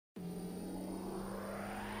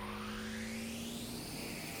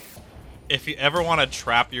if you ever want to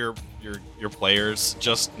trap your players,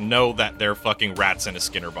 just know that they're fucking rats in a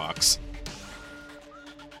Skinner box.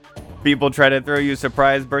 People try to throw you a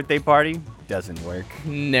surprise birthday party. Doesn't work.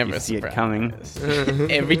 Never You see it surprise. coming.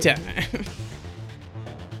 Every time.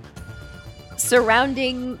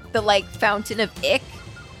 Surrounding the fountain of ick.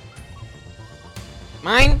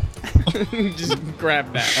 Mine? Just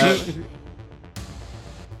grab that.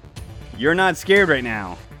 You're not scared right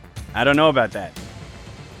now. I don't know about that.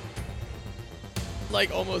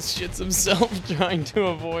 Like almost shits himself trying to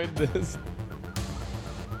avoid this.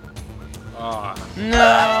 No!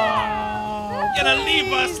 You're gonna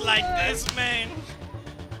leave us like this, man.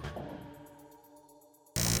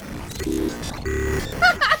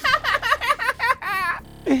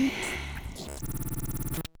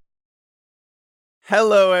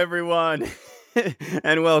 Hello, everyone,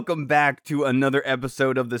 and welcome back to another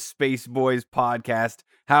episode of the Space Boys podcast.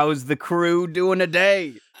 How's the crew doing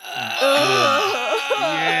today? Yeah.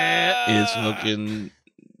 It's fucking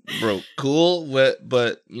cool,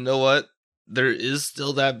 but you know what? There is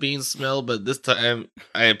still that bean smell, but this time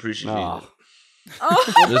I appreciate it.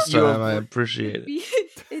 Oh, This time I appreciate it.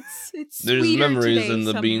 it's There's sweeter memories today in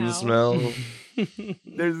the bean somehow. smell.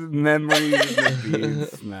 There's memories of the bean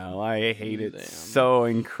smell. I hate it Damn. so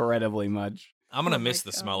incredibly much. I'm gonna Oh my miss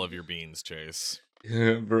the God. smell of your beans, Chase.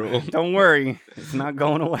 Yeah, bro. Don't worry, it's not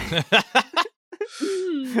going away.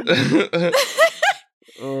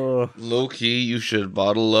 Ugh. Low key, you should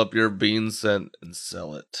bottle up your bean scent and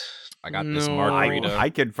sell it. I got this No. margarita. I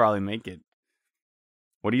could probably make it.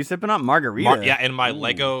 What are you sipping on? Margarita. Yeah, and my Ooh.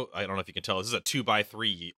 Lego. I don't know if you can tell. This is a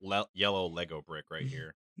 2x3 yellow Lego brick right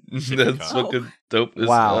here. That's cup. fucking dope as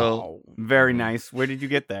Wow. hell. Very nice. Where did you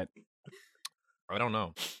get that? I don't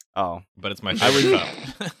know, Oh, but it's my I was- favorite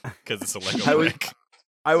cup because it's a Lego I was- brick.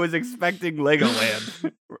 I was expecting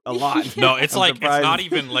Legoland a lot. No, it's I'm like it's not surprised.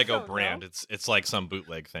 even Lego Oh, no. brand. It's like some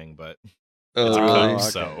bootleg thing, but it's Oh, a really? cup. okay.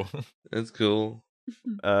 So That's cool.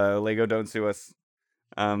 Lego, don't sue us.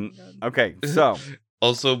 Okay, so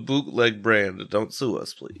Also, bootleg brand. Don't sue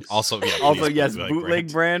us, please. also, yeah. also please, yes, bootleg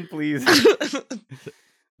bootleg brand. brand, please.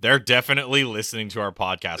 They're definitely listening to our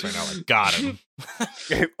podcast right now. Like, got him.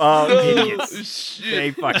 Oh, No, idiots!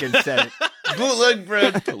 They shit. fucking said it. Bootleg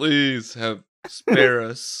brand, please spare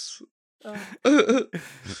us.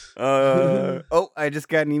 Oh, I just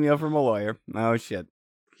got an email from a lawyer. Oh shit.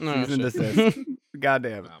 No, Cease and shit. desist. God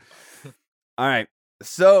damn it. All right.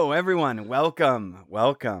 So everyone, welcome.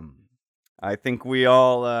 I think we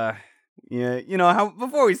all how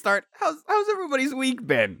before we start, how's everybody's week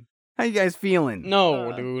been? How you guys feeling?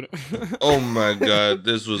 No, dude. Oh my god,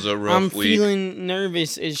 this was a rough I'm week. feeling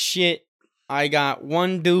nervous as shit. I got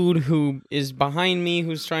one dude who is behind me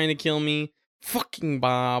who's trying to kill me. Fucking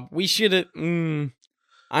Bob. We should have.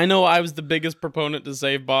 I know I was the biggest proponent to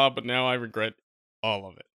save Bob, but now I regret all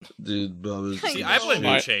of it. Dude, Bob is See, I blame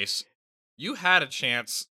you, Shit. Chase. You had a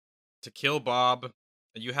chance to kill Bob,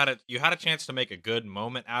 and you had a chance to make a good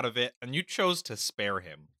moment out of it, and you chose to spare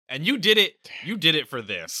him. And you did it. You did it for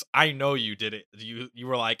this. I know you did it. You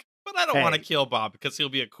were like, but I don't want to Hey. kill Bob because he'll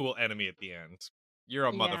be a cool enemy at the end. You're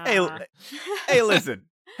a motherfucker. Hey, listen.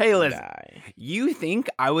 Die. You think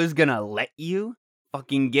I was gonna let you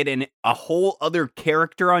fucking get in a whole other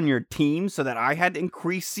character on your team so that I had to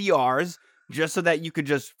increase CRs just so that you could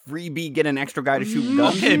just freebie get an extra guy to shoot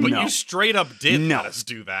guns? Okay, but No. you straight up did No. let us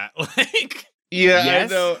do that. Like, Yeah, Yes,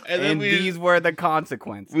 I know. And then these were the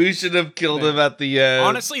consequences. we should have killed him at the end.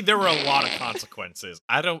 honestly, there were a lot of consequences.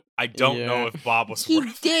 I don't Yeah. know if Bob was He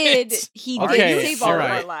worth did. it. He Okay, did save all of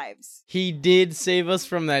alright. our lives. He did save us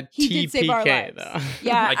from that He did save our TPK, lives. though.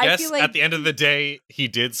 Yeah, I guess feel like at the end of the day, he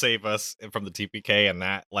did save us from the TPK, and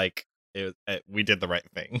that we did the right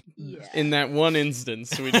thing. yeah. In that one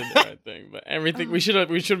instance, we did the right thing. But everything we should have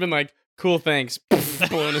been like, cool, thanks,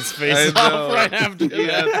 blowing his face I off know. right after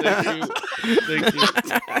Yeah, that. thank you. Thank you.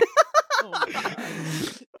 Oh my God.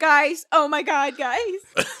 Guys, oh my God, guys.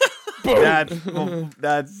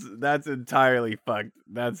 That's entirely fucked.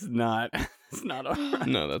 That's not alright.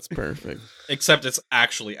 No, that's perfect. Except it's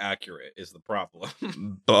actually accurate is the problem.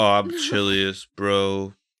 Bob Chilius,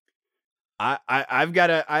 bro.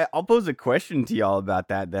 I'll pose a question to y'all about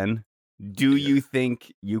that then. Do you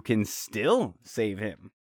think you can still save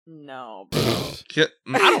him? No, bro.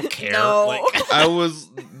 I don't care. No. Like, I was.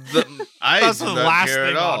 I that's did the not last care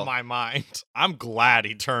thing at all. on my mind. I'm glad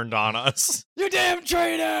he turned on us. You damn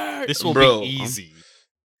traitor! This will Bro, be easy.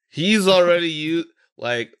 He's already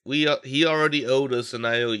he already owed us an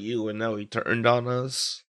IOU, and now he turned on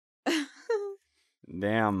us.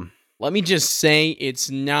 Damn. Let me just say it's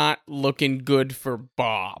not looking good for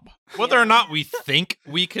Bob. Whether or not we think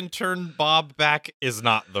we can turn Bob back is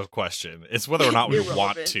not the question. It's whether or not we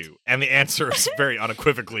want Irrelevant. to. And the answer is very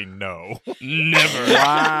unequivocally no. Never.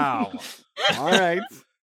 Wow. All right.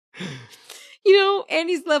 You know,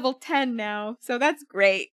 Andy's level 10 now, so that's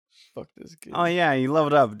great. Fuck this kid. Oh yeah, he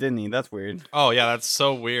leveled up, didn't he? That's weird. Oh, yeah, that's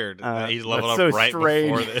so weird. He leveled that's up so right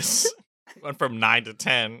strange. before this. Went from 9 to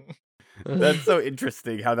 10. That's so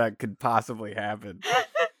interesting how that could possibly happen.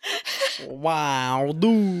 Wow,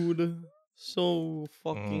 dude. So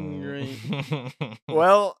fucking great.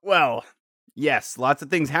 Well, yes, lots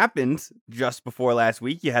of things happened just before last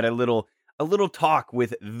week. You had a little talk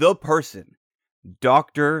with the person,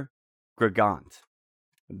 Dr. Gregant.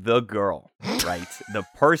 The girl, right? The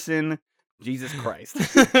person, Jesus Christ.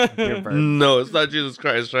 Your bird. No, it's not Jesus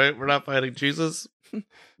Christ, right? We're not fighting Jesus.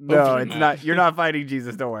 No, Hopefully it's not. not. You're not fighting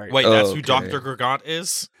Jesus, don't worry. Wait, that's who Okay. Dr. Gregant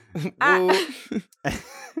is? Ah.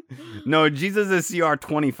 No, Jesus is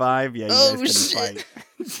CR25. Yeah, you Oh, guys couldn't shit.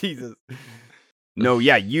 fight. Jesus. No,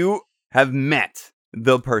 yeah, you have met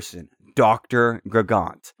the person, Dr.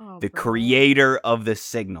 Gregant, Oh, the bro. creator of the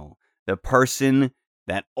signal, the person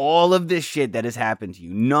that all of this shit that has happened to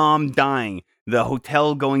you, Nom dying, the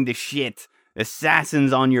hotel going to shit,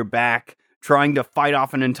 assassins on your back, trying to fight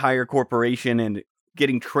off an entire corporation and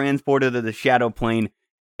getting transported to the shadow plane,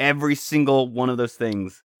 every single one of those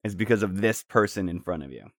things is because of this person in front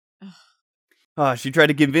of you. She tried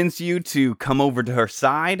to convince you to come over to her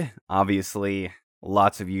side. Obviously,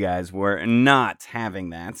 lots of you guys were not having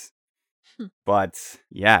that. But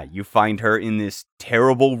yeah, you find her in this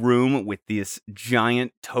terrible room with this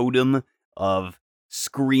giant totem of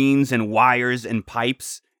screens and wires and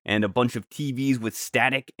pipes and a bunch of TVs with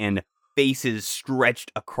static and faces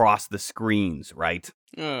stretched across the screens, right?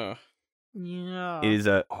 Ugh. Yeah. It is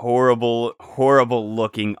a horrible, horrible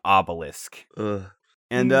looking obelisk. Ugh.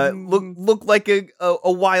 And looked like a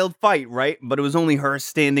wild fight, right? But it was only her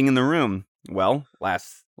standing in the room. Well,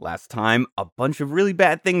 last time, a bunch of really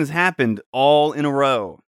bad things happened all in a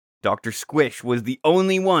row. Dr. Squish was the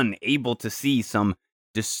only one able to see some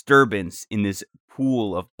disturbance in this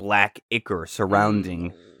pool of black ichor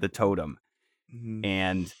surrounding the totem.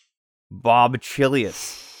 And Bob Chilius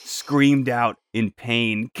screamed out in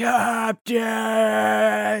pain, "Captain!"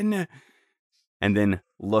 And then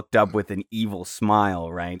looked up with an evil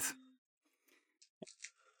smile, right?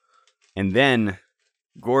 And then,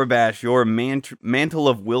 Gorbash, your mantle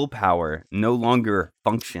of willpower no longer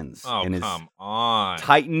functions Oh, and is come on.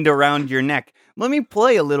 tightened around your neck. Let me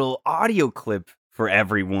play a little audio clip for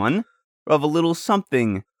everyone of a little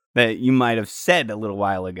something that you might have said a little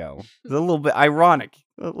while ago. It's a little bit ironic.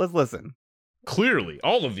 Let's listen. Clearly,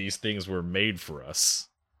 all of these things were made for us.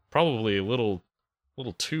 Probably a little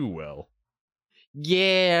too well.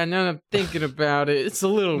 Yeah, now that I'm thinking about it, it's a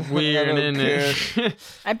little weird, don't isn't it?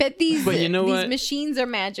 I bet these But you know these what? machines are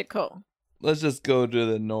magical. Let's just go to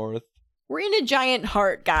the north. We're in a giant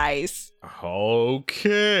heart, guys.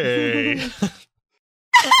 Okay.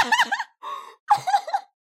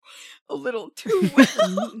 A little too.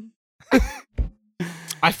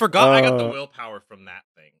 I forgot I got the Uh, willpower from that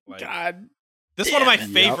thing. Like, God. this is one of my damn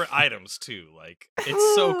it. favorite items, too. Like,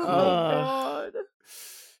 it's so cool. God.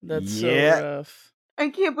 That's Yeah. so rough. I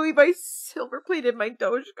can't believe I silver plated my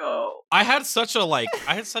Dojo. I had such a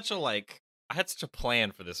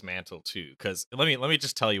plan for this mantle too. Because let me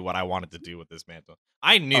just tell you what I wanted to do with this mantle.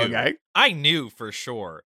 I knew for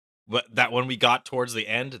sure, that when we got towards the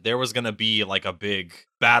end, there was gonna be like a big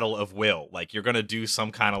battle of will. Like you're gonna do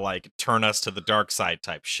some kind of like turn us to the dark side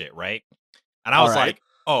type shit, right? And I was Alright. like,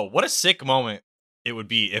 oh, what a sick moment it would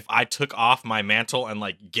be if I took off my mantle and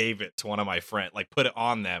like gave it to one of my friends, like put it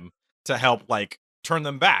on them to help like turn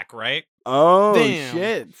them back, right? Oh, Damn.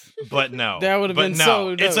 shit. But no, That would've But been no, so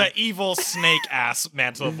it's dope. an evil snake ass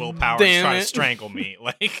mantle of willpower Damn trying to it. strangle me,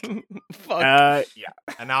 like, Fuck. Yeah.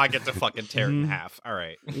 and now I get to fucking tear it in Mhm. half. All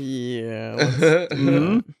right, Yeah.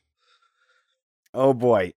 Mhm. Oh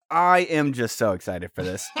boy, I am just so excited for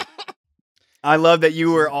this. I love that you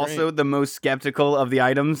This were is also great. the most skeptical of the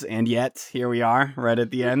items, and yet here we are, right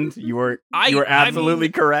at the end. You were I mean, absolutely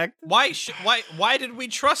correct. why did we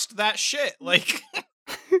trust that shit? Like,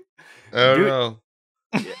 I don't Dude. know.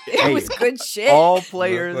 It Hey, was good shit. all quite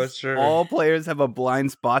players, sure. all players have a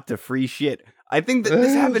blind spot to free shit. I think that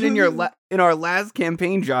this happened in in our last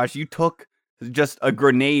campaign, Josh. You took just a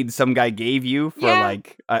grenade some guy gave you for Yeah.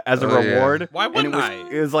 like as a Oh, yeah. reward. why and wouldn't it was, I?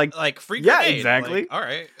 It was like Free Yeah, grenade. exactly. Like, all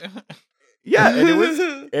right. yeah, and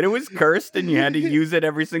it was cursed, and you had to use it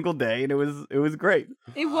every single day, and it was great.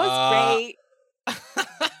 It was Uh, great.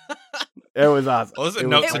 It was awesome. Well, listen, It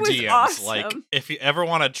note was to It was DMs. awesome. Like, if you ever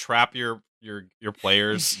want to trap your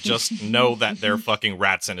players, just know that they're fucking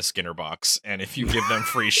rats in a Skinner box, and if you give them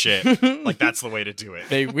free shit, like that's the way to do it.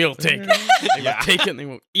 They will take it. They Yeah. will take it and they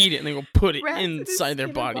will eat it and they will put it Rats in a inside their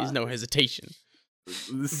Skinner bodies, box. no hesitation.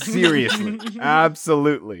 Seriously.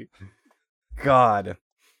 Absolutely. God.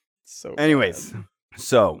 So Anyways, bad.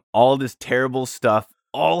 so all this terrible stuff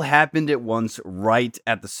all happened at once right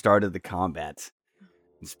at the start of the combat.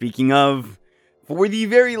 And speaking of, for the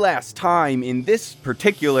very last time in this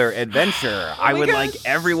particular adventure, I my would gosh. like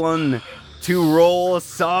everyone to roll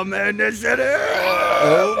some initiative.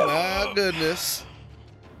 Oh my goodness.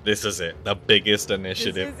 This is it. The biggest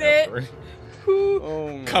initiative is it. ever. Whew.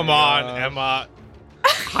 Oh my Come on, God. Emma.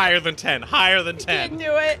 Higher than 10. Higher than Can't 10.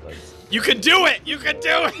 do it. You can do it. You can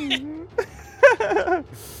do it.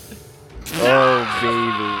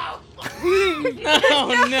 Oh,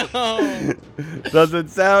 Oh no. baby. Doesn't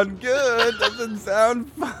sound good. Doesn't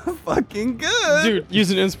sound fucking good. Dude, use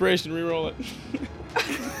an inspiration, reroll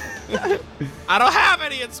it. I don't have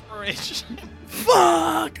any inspiration.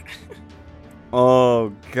 Fuck!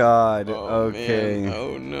 Oh, God. Oh, okay. man.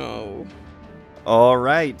 Oh no. All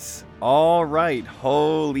right. All right.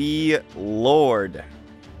 Holy Lord.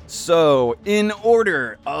 So, in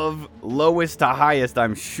order of lowest to highest,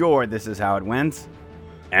 I'm sure this is how it went.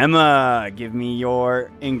 Emma, give me your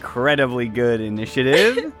incredibly good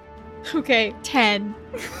initiative. Okay, 10.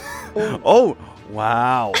 Oh,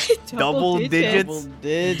 wow. Double digits.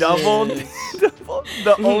 Double digits. Double,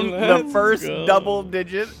 the Let's first go. double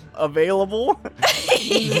digit available.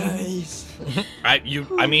 Nice.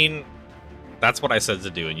 I mean, that's what I said to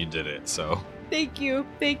do, and you did it. So Thank you.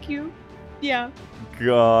 Thank you. Yeah.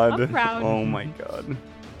 God. I'm proud. Oh my God.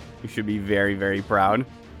 You should be very, very proud.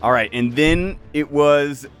 All right, and then it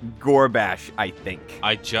was Gorbash, I think.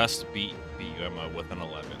 I just beat you, Emma, with an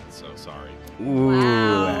 11. So sorry. Ooh.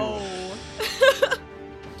 Wow.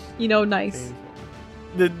 Nice.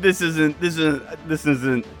 This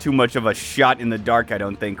isn't too much of a shot in the dark, I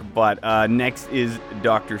don't think. But next is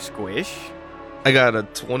Dr. Squish. I got a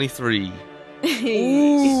 23.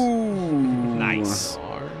 Ooh. Nice.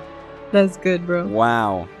 That's good, bro.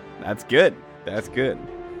 Wow. That's good. That's good.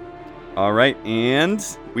 All right, and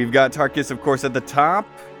we've got Tarkus, of course, at the top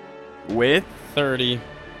with 30.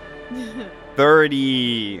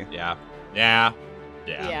 30. Yeah. Yeah.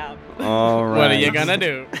 All right. What are you gonna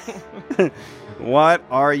do? What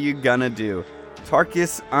are you gonna do?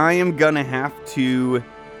 Tarkus, I am gonna have to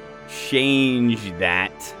change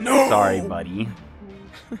that. No! Sorry, buddy.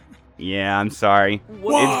 Yeah, I'm sorry.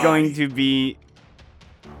 It's going to be...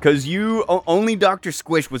 Because only Dr.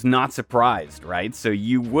 Squish was not surprised, right? So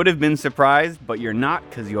you would have been surprised, but you're not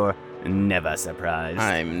because you're never surprised.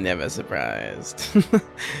 I'm never surprised.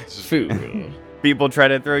 Fool. People try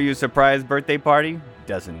to throw you a surprise birthday party.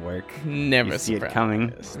 Doesn't work. Never You see it surprised.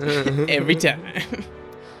 coming. Every time.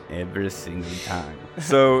 Every single time.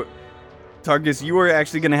 So, Tarkus, you are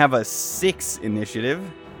actually going to have a 6 initiative.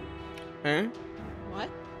 Huh? What?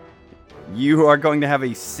 You are going to have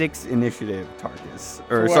a 6 initiative, Tarkus. Or,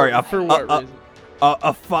 For what- sorry, for what reason?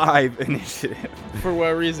 a 5 initiative. For what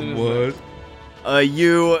reason is that?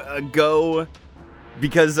 You go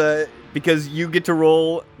because you get to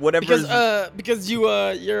roll whatever. Because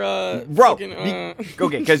you're Bro, fucking,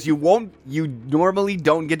 okay, because you normally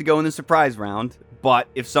don't get to go in the surprise round, but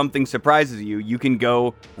if something surprises you, you can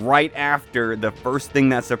go right after the first thing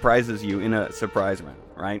that surprises you in a surprise round,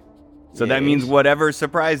 right? So that means Yes. whatever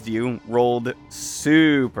surprised you rolled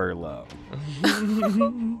super low.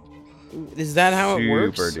 Is that how it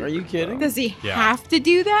works? Super Are you duper kidding? low. Does he Yeah. have to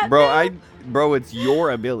do that? Bro, now? Bro, it's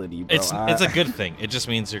your ability, bro. It's a good thing. It just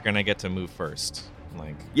means you're gonna get to move first.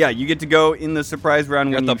 Like Yeah, you get to go in the surprise round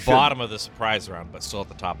you're when at you the should. bottom of the surprise round, but still at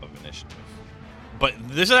the top of initiative. But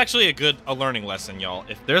this is actually a learning lesson, y'all.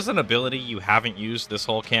 If there's an ability you haven't used this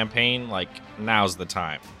whole campaign, like now's the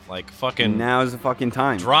time. Like fucking Now's the fucking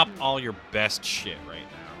time. drop all your best shit right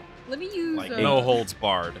now. Let me use. Like no holds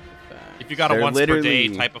barred. If you got a They're once per day literally-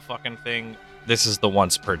 type of fucking thing, this is the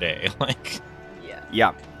once per day. Like Yeah.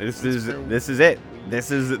 Yeah, this is it.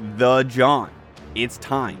 This is the John. It's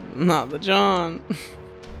time. Not the John.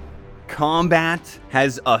 Combat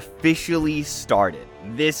has officially started.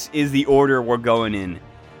 This is the order we're going in.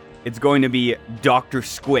 It's going to be Dr.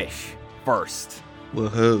 Squish first.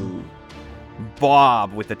 Woohoo.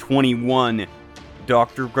 Bob with a 21.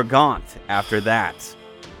 Dr. Gregant after that.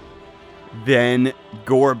 Then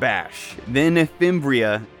Gorbash. Then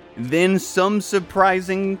Fimbria. Then some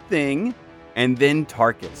surprising thing. And then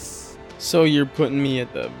Tarkus. So you're putting me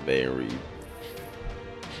at the very.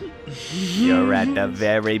 You're at the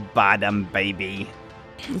very bottom, baby.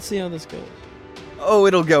 Let's see how this goes. Oh,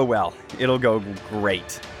 it'll go well. It'll go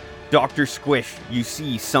great. Dr. Squish, you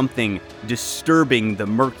see something disturbing the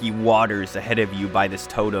murky waters ahead of you by this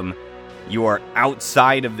totem. You are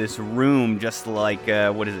outside of this room, just like,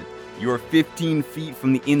 what is it? You're 15 feet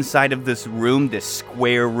from the inside of this room, this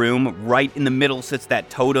square room. Right in the middle sits that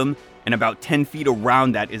totem, and about 10 feet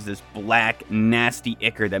around that is this black, nasty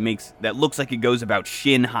ichor that looks like it goes about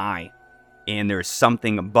shin high. And there's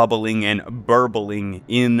something bubbling and burbling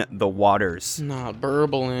in the waters. Not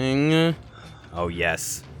burbling. Oh,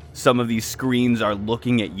 yes. Some of these screens are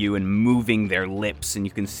looking at you and moving their lips, and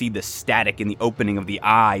you can see the static in the opening of the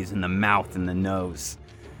eyes and the mouth and the nose.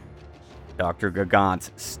 Dr. Gagant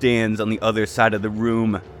stands on the other side of the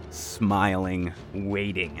room, smiling,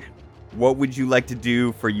 waiting. What would you like to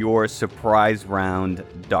do for your surprise round,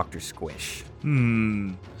 Dr. Squish?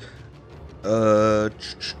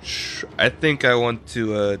 I think I want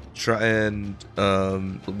to try and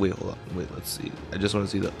wait, hold on. Wait, let's see. I just want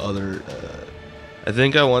to see the other I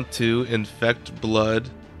think I want to infect blood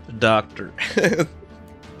doctor.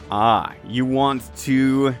 You want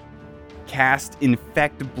to cast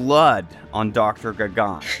Infect Blood on Dr.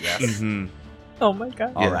 Gagant, yes? Mm-hmm. Oh my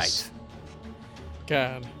god. All Yes. right.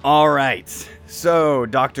 God. All right. So,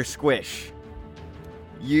 Dr. Squish,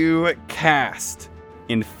 you cast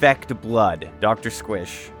Infect Blood. Dr.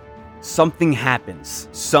 Squish, something happens.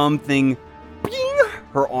 Something, bing,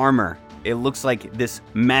 her armor. It looks like this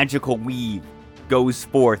magical weave goes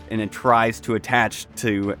forth and it tries to attach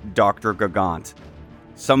to Dr. Gagant.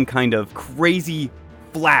 Some kind of crazy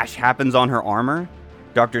flash happens on her armor.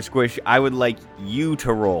 Dr. Squish, I would like you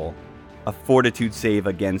to roll a fortitude save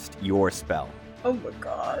against your spell. Oh my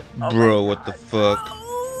god. Oh Bro, my what the God. fuck?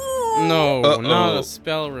 No, Uh-oh. not a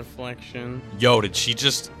spell reflection. Yo, did she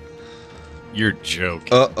just? You're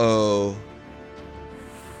joking. Uh-oh.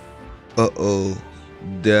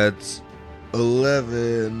 That's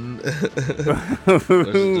 11.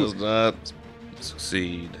 Which does not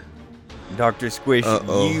succeed. Dr. Squish,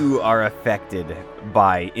 Uh-oh. you are affected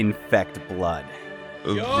by Infect Blood.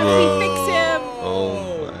 Bro. Fix him.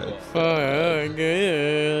 Oh my. Fuck.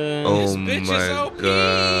 Oh bitch is my OP.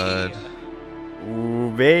 god. Ooh,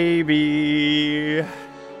 baby.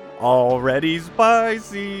 Already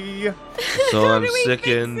spicy. So How I'm do we fix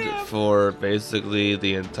sickened him? for basically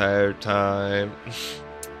the entire time.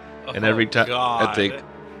 And every time I take,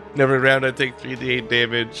 every round I take 3d8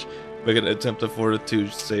 damage. We're gonna attempt a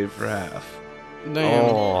fortitude save for half, Damn.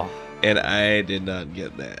 Oh. and I did not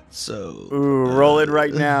get that. So Ooh, roll it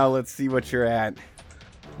right now. Let's see what you're at.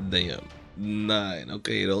 Damn, 9.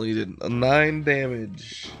 Okay, it only did 9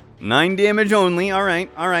 damage. 9 damage only. All right.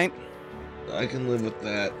 I can live with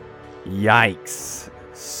that. Yikes.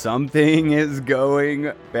 Something is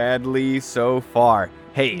going badly so far.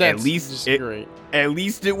 Hey, That's at least just it, great. at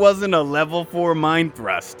least it wasn't a level 4 mind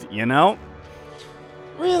thrust, you know?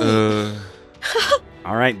 Really?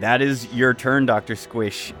 All right, that is your turn, Dr.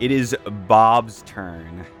 Squish. It is Bob's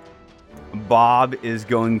turn. Bob is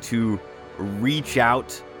going to reach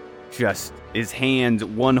out, just his hands,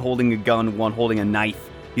 one holding a gun, one holding a knife.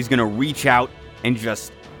 He's going to reach out and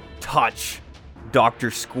just touch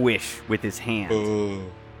Dr. Squish with his hand.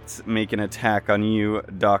 Let's make an attack on you,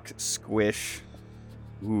 Doc Squish.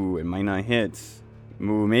 Ooh, it might not hit.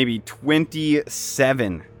 Ooh, maybe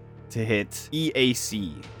 27 to hit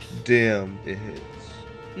EAC. Damn, it hits.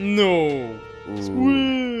 No. Ooh.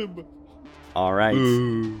 Squib. All right.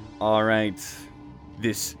 All right.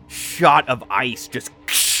 This shot of ice just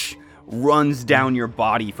runs down your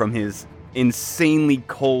body from his insanely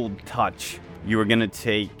cold touch. You are going to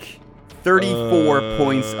take 34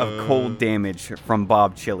 points of cold damage from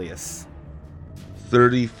Bob Chilius.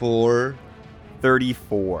 34.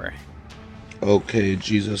 34. Okay,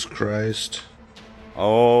 Jesus Christ.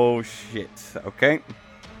 Oh, shit. Okay.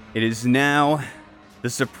 It is now the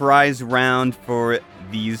surprise round for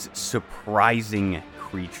these surprising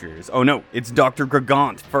creatures. Oh, no. It's Dr.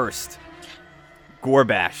 Gagant first.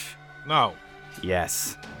 Gorbash. No.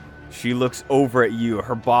 Yes. She looks over at you,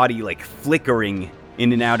 her body like flickering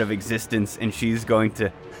in and out of existence, and she's going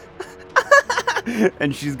to...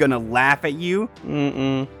 and she's going to laugh at you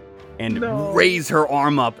Mm-mm. and raise her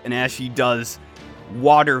arm up, and as she does,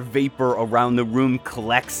 water vapor around the room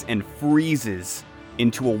collects and freezes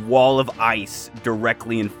into a wall of ice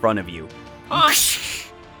directly in front of you,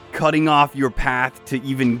 cutting off your path to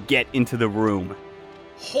even get into the room.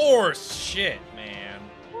 Horse shit, man.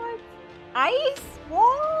 What? Ice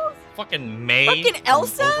walls? Fucking May. Fucking from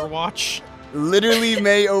Elsa? Overwatch. Literally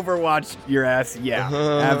may Overwatch your ass. Yeah,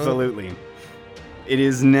 absolutely. It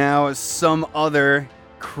is now some other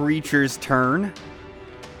creature's turn.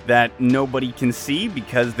 that nobody can see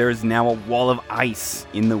because there's now a wall of ice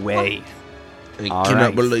in the way. I All cannot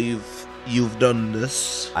right. believe you've done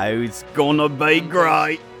this. I was gonna be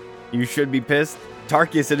great. You should be pissed.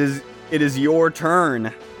 Tarkus, it is your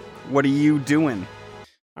turn. What are you doing?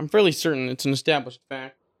 I'm fairly certain it's an established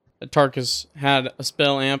fact that Tarkus had a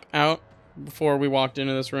spell amp out before we walked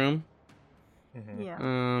into this room.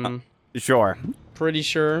 Yeah. Sure. Pretty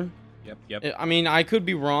sure. Yep. I mean, I could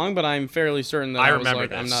be wrong, but I'm fairly certain that I I was remember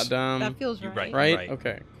like, I'm this. not dumb. That feels You're right. right. Right?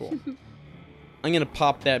 Okay, cool. I'm gonna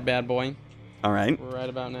pop that bad boy All right. right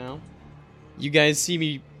about now. You guys see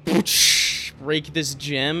me break this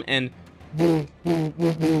gem and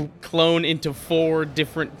clone into 4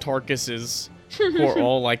 different Tarkuses who are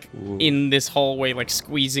all like in this hallway, like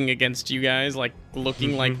squeezing against you guys, like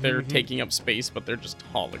looking like they're taking up space, but they're just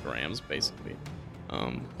holograms basically.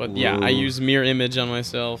 But yeah, I Whoa. use mirror image on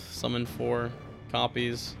myself, summon 4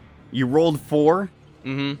 copies. You rolled 4.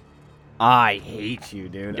 Mm-hmm. I hate you,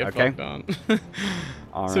 dude. Get Okay. fucked on.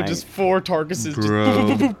 All right. So just 4 Tarkuses.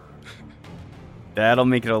 Bro. That'll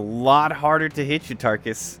make it a lot harder to hit you,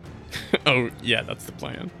 Tarkus. Oh, yeah, that's the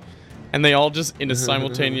plan. And they all just, in a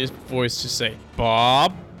simultaneous voice, just say,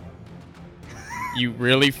 Bob, you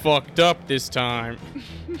really fucked up this time.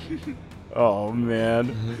 Oh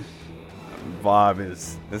man. Bob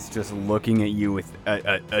is just looking at you with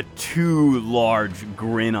a too large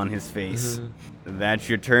grin on his face. That's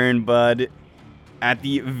your turn, bud. At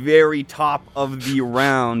the very top of the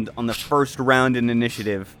round, on the first round in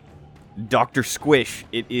initiative, Dr. Squish,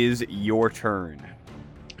 it is your turn.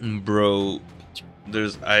 Bro,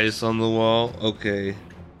 there's ice on the wall. Okay.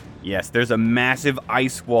 Yes, there's a massive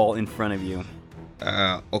ice wall in front of you.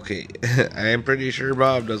 Okay. I am pretty sure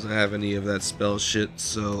Bob doesn't have any of that spell shit,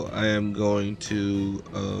 so I am going to,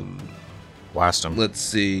 Blast him. let's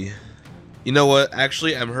see. You know what?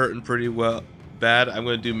 Actually, I'm hurting pretty bad. I'm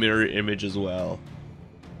going to do mirror image as well.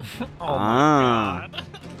 Oh my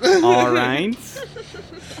All right.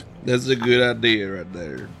 That's a good idea right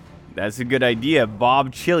there. That's a good idea.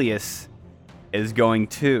 Bob Chilius is going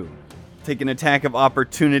to take an attack of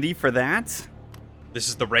opportunity for that. This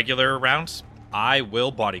is the regular round. I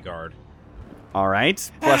will bodyguard. All right.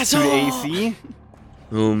 Plus 2 to AC.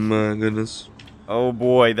 Oh my goodness. Oh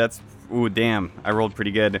boy, that's... Ooh, damn. I rolled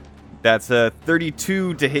pretty good. That's a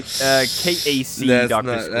 32 to hit KAC, That's Dr.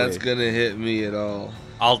 not. Squish. That's gonna hit me at all.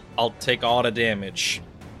 I'll take all the damage.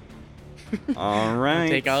 All right.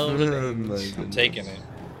 Take all of Oh it. my I'm goodness. taking it.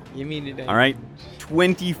 You mean it? All right.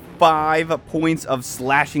 25 points of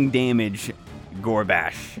slashing damage,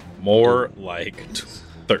 Gorbash. More like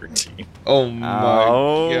 13. Oh my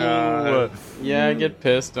god. Yeah, get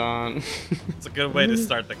pissed on. It's a good way to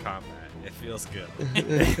start the combat. It feels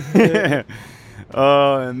good.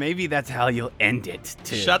 Maybe that's how you'll end it,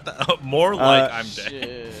 too. Shut the more like I'm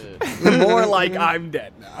dead. Shit. More like I'm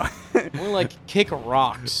dead now. More like kick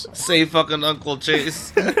rocks. Say fucking Uncle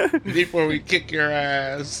Chase before we kick your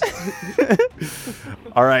ass.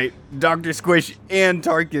 All right. Dr. Squish and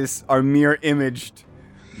Tarkus are mirror imaged.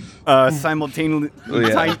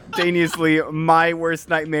 Simultaneously, my worst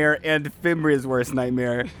nightmare and Fimbria's worst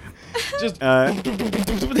nightmare. Just, Uh,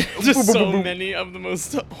 just so many of the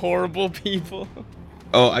most horrible people.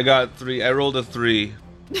 Oh, I got 3. I rolled a 3.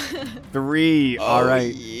 3. All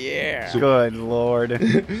right. Yeah. Good lord.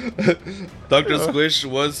 Dr. Squish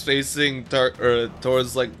was facing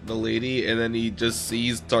towards like the lady, and then he just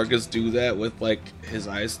sees Tarkus do that with like his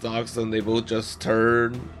eye stalks, and they both just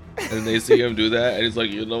turn, and they see him do that, and he's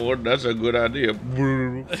like, you know what? That's a good idea.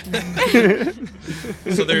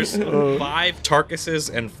 So there's 5 Tarkuses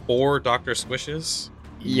and 4 Dr. Squishes.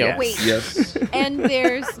 Yes. Wait. Yes. And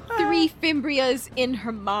there's 3 Fimbrias in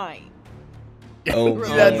her mind. Oh,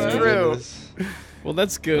 That's my true. goodness. Well,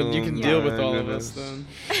 that's good. You Oh can my deal with all of goodness. us then.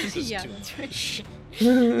 Yeah, that's right.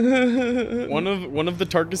 One of the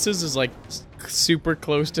Tarkuses is like super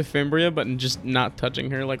close to Fimbria, but just not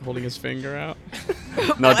touching her, like holding his finger out.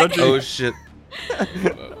 Not touching Oh shit.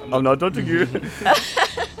 I'm not touching you.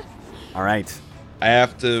 All right. I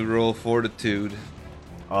have to roll fortitude.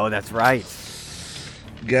 Oh, that's right.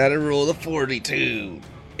 Gotta roll the 42.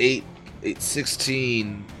 8,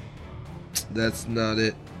 16. That's not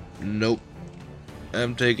it. Nope.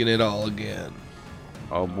 I'm taking it all again.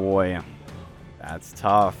 Oh boy. That's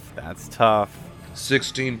tough. That's tough.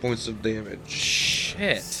 16 points of damage.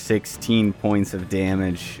 Shit. 16 points of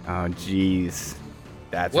damage. Oh, jeez.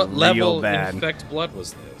 That's What real level bad. infect blood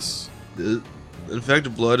was this?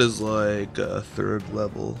 Infected blood is like a 3rd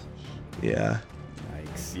level. Yeah.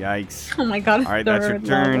 Yikes. Yikes. Oh my god. All right, that's your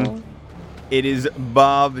turn. It is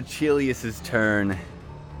Bob Chilius's turn.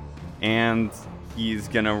 And he's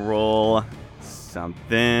gonna roll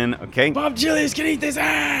something. Okay. Bob Chilius can eat this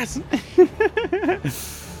ass.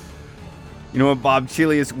 You know what Bob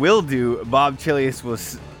Chilius will do? Bob Chilius will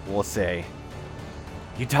say,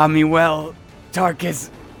 "You taught me well, Tarkus,"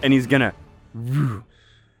 and he's gonna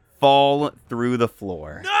fall through the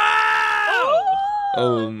floor,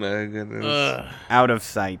 Oh my goodness. out of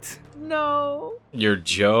sight. No. You're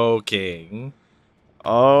joking.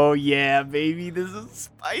 Oh yeah, baby, this is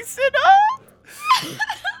spicing up.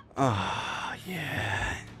 Oh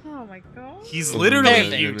yeah. Oh my god. He's literally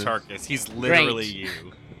my you, goodness. Tarkus. He's literally you.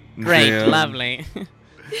 Great, Damn. lovely.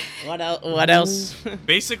 What else? What else?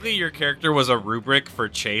 Basically, your character was a rubric for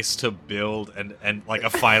Chase to build and like a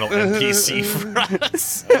final NPC for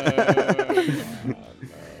us.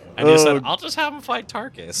 And he said, "I'll just have him fight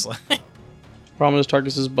Tarkus." Problem is,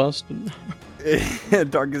 Tarkus is busted.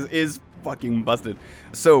 Tarkus is fucking busted.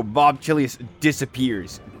 So Bob Chilius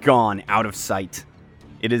disappears, gone, out of sight.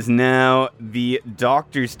 It is now the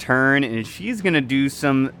doctor's turn, and she's gonna do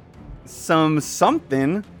something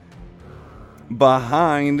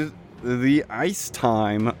behind the ice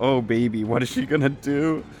time. Oh baby, what is she gonna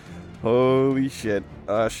do? Holy shit.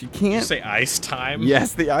 She Did you can't. say ice time?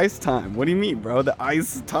 Yes, the ice time. What do you mean, bro? The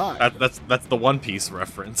ice time. That's the One Piece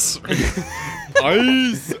reference.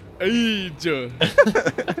 Ice Age.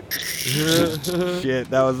 Shit,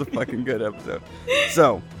 that was a fucking good episode.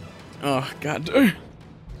 So, Oh god.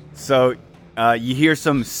 you hear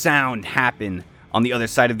some sound happen on the other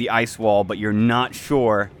side of the ice wall, but you're not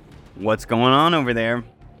sure what's going on over there.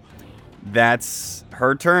 That's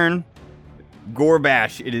her turn.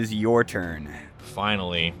 Gorbash, it is your turn.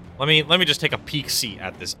 Finally, let me just take a peek seat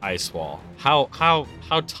at this ice wall. How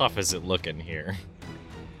tough is it looking here?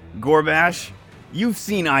 Gorbash, you've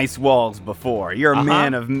seen ice walls before. You're a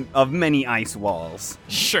man of many ice walls.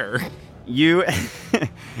 Sure. You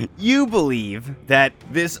you believe that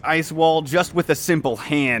this ice wall, just with a simple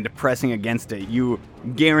hand pressing against it, you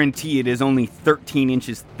guarantee it is only 13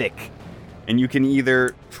 inches thick. And you can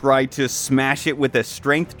either try to smash it with a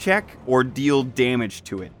strength check or deal damage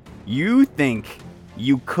to it. You think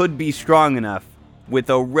you could be strong enough with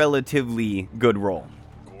a relatively good roll.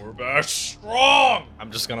 Gorbash strong.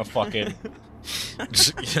 I'm just gonna fucking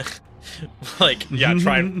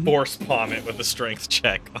try and force palm it with a strength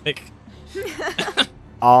check. Like,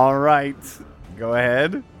 All right, go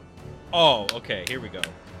ahead. oh, okay, here we go.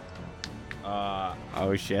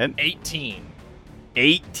 Oh shit. 18.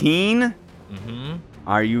 18? Mm-hmm.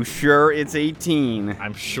 Are you sure it's 18?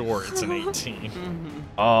 I'm sure it's an 18.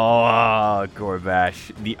 Oh,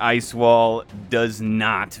 Gorbash, the ice wall does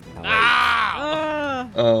not break.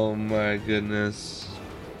 Oh my goodness.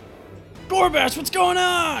 Gorbash, what's going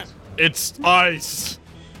on? It's ice.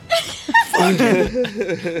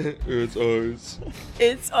 It's ours.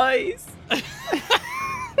 It's ice.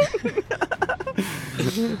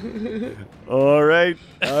 All right,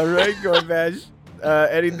 Gorbash.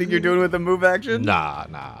 Anything you're doing with the move action? Nah.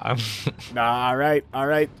 All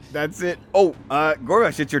right, that's it. Oh,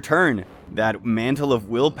 Gorbash, it's your turn. That mantle of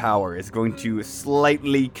willpower is going to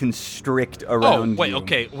slightly constrict around Oh, wait, you.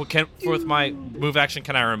 okay. Well, with my move action,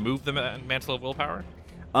 can I remove the mantle of willpower?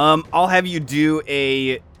 I'll have you do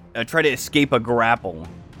try to escape a grapple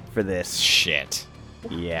for this. Shit.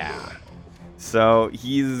 Yeah. So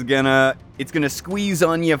it's gonna squeeze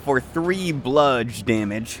on you for 3 bludge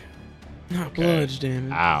damage. Bludge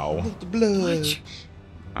damage. Ow. The blood.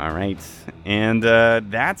 All right, and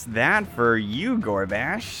that's that for you,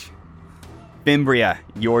 Gorbash. Fimbria,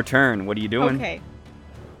 your turn. What are you doing?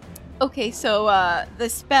 Okay, so the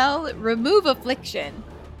spell Remove Affliction.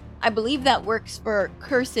 I believe that works for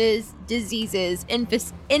curses, diseases,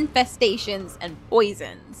 infestations, and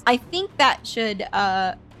poisons. I think that should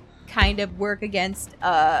kind of work against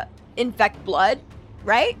infect blood,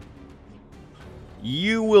 right?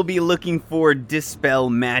 You will be looking for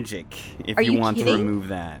Dispel Magic if Are you you want to kidding? remove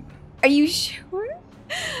that. Are you sure?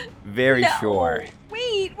 Very No. sure.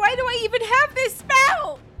 Wait, why do I even have this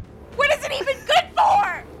spell? What is it even good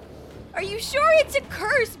for? Are you sure it's a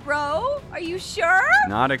curse, bro? Are you sure?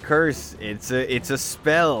 Not a curse. It's a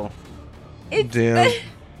spell. It's Damn.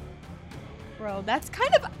 Bro, that's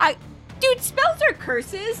kind of dude, spells are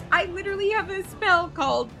curses. I literally have a spell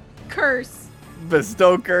called Curse.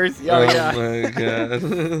 Bestow curse. Oh yeah. my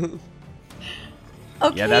god.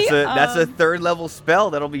 Okay. Yeah, that's a 3rd level spell.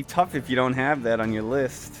 That'll be tough if you don't have that on your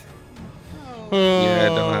list. Yeah,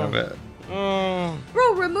 I don't have it.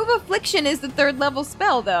 Bro, Remove Affliction is the 3rd level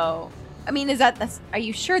spell though. I mean, are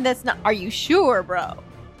you sure that's not are you sure, bro?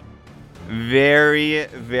 Very,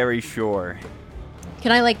 very sure.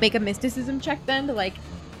 Can I make a mysticism check then to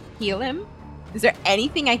heal him? Is there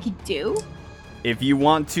anything I could do? If you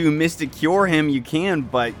want to Mystic Cure him, you can,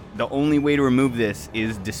 but the only way to remove this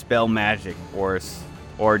is Dispel Magic or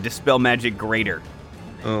Dispel Magic Greater.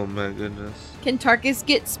 Oh my goodness. Can Tarkus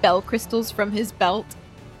get spell crystals from his belt?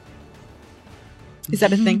 Is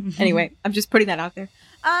that a thing? Anyway, I'm just putting that out there.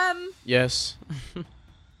 Yes.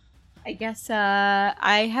 I guess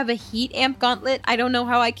I have a heat amp gauntlet. I don't know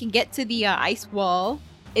how I can get to the ice wall.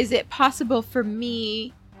 Is it possible for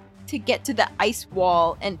me to get to the ice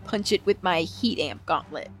wall and punch it with my heat amp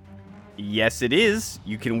gauntlet? Yes, it is.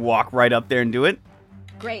 You can walk right up there and do it.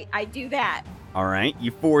 Great, I do that. All right.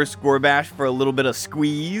 You force Gorbash for a little bit of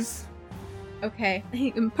squeeze. Okay,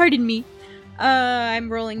 pardon me. I'm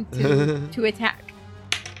rolling to attack.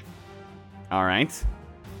 All right.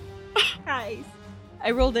 Guys,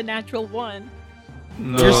 I rolled a natural 1.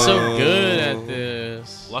 You're so good at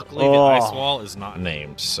this. Luckily, the ice wall is not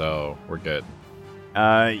named, so we're good.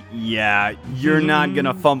 Yeah, you're not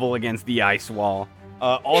gonna fumble against the ice wall.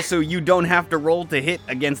 Also, you don't have to roll to hit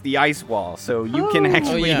against the ice wall, so you can Oh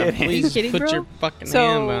actually yeah, hit it. please kidding, put bro? your fucking So-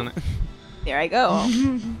 hand on it. There I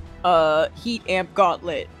go. Heat amp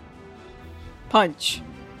gauntlet. Punch.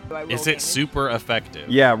 Do I roll Is it damage? super effective?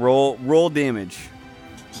 Yeah, roll damage.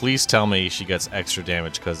 Please tell me she gets extra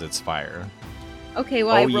damage because it's fire. Okay,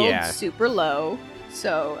 well, I Oh, rolled yeah. super low.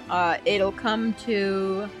 So, it'll come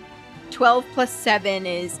to 12 plus 7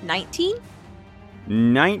 is 19?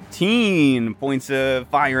 19 points of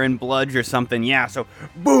fire and bludge or something. Yeah, so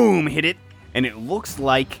boom, hit it. And it looks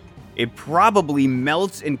like it probably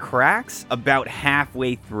melts and cracks about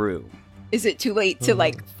halfway through. Is it too late to,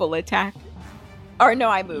 like, full attack? Or no,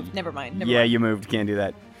 I moved. Never mind. Never Yeah, mind. you moved. Can't do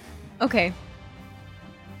that. Okay.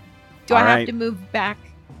 Do I have Alright. to move back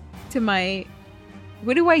to my...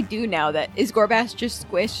 What do I do now that... Is Gorbash just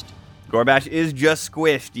squished? Gorbash is just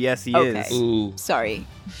squished. Yes, he Okay. is. Ooh. Sorry.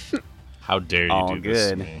 How dare you All do this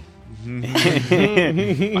to good. me?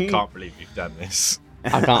 I can't believe you've done this.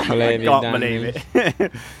 I can't believe I can't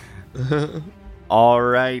believe it. All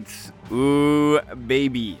right. Ooh,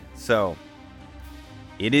 baby. So,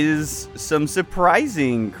 it is some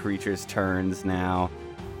surprising creatures' turns now.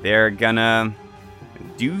 They're gonna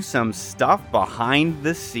do some stuff behind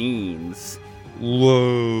the scenes.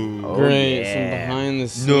 Whoa. Oh, Great, yeah. some behind the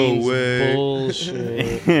scenes No way.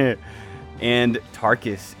 bullshit. And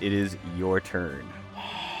Tarkus, it is your turn.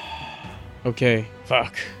 Okay,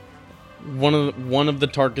 fuck. One of the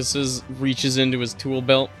Tarkuses reaches into his tool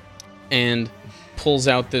belt and pulls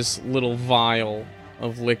out this little vial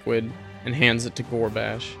of liquid and hands it to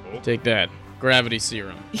Gorbash. Take that. Gravity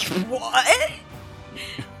serum. What?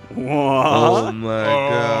 Oh What? my Oh.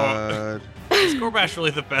 god. Is Gorbash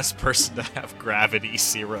really the best person to have gravity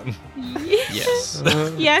serum? Yes.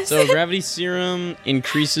 Yes. So gravity serum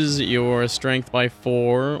increases your strength by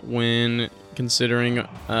 4 when considering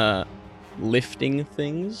lifting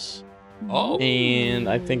things Oh. and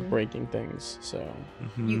I think breaking things. So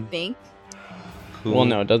You think? Cool. well,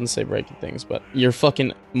 no, it doesn't say breaking things, but you're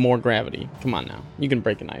fucking more gravity. Come on now, you can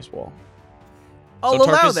break an ice wall. I'll So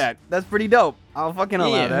allow Tarkus- that. That's pretty dope. I'll fucking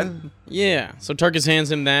allow Yeah. that. Yeah. So Tarkus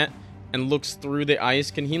hands him that and looks through the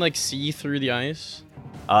ice. Can he like see through the ice?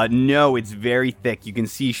 No, it's very thick. You can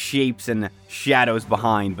see shapes and shadows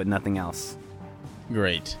behind, but nothing else.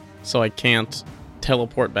 Great. So I can't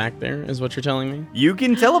teleport back there, is what you're telling me? You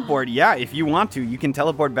can teleport, yeah, if you want to. You can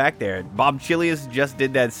teleport back there. Bob Chilius just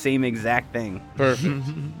did that same exact thing. Perfect.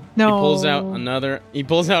 No. He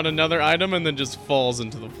pulls out another item and then just falls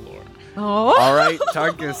into the floor. Oh. All right,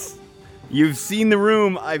 Tarkus, you've seen the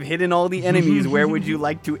room. I've hidden all the enemies. Where would you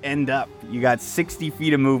like to end up? You got 60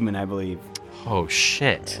 feet of movement, I believe. Oh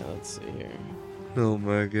shit. Yeah, let's see here. Oh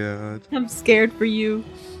my god. I'm scared for you.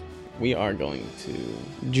 We are going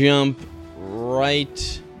to jump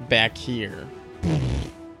right back here.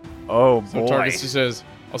 Oh, So boy. Tarkus just says,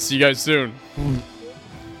 "I'll see you guys soon,"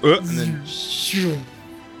 and then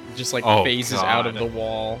just like Oh, phases out of God. the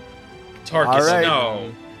wall. Tarkus, All right.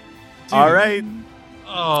 no. All right,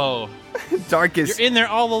 Oh. Tarkus. You're in there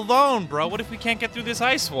all alone, bro. What if we can't get through this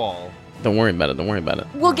ice wall? Don't worry about it. Don't worry about it.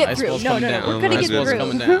 We'll get Ice through. wall's No, coming no, no, down. we're gonna Ice get wall's through.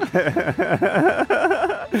 coming down.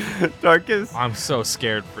 Tarkus. I'm so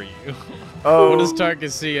scared for you. Oh, What does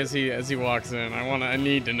Tarkus see as he walks in? I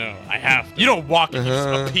need to know. I have to. You don't walk and you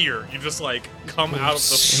Uh-huh. just appear. You just like come out of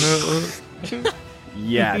the.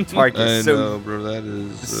 yeah, Tarkus. I so, know, bro. That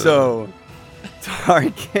is. so,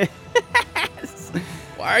 Tarkus.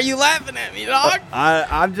 Why are you laughing at me, dog?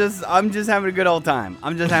 I'm just having a good old time.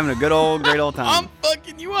 I'm just having a good old, great old time. I'm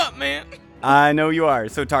fucking you up, man. I know you are.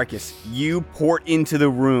 So, Tarkus, you port into the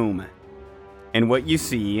room, and what you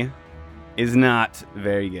see is not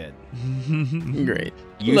very good. Great.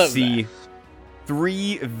 You Love see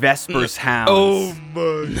 3 Vespers hounds Oh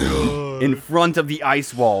my god. in front of the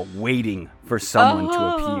ice wall, waiting for someone to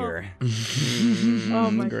Oh. appear.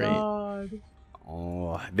 Oh my Great. god.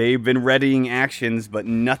 Oh, they've been readying actions, but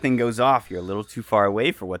nothing goes off. You're a little too far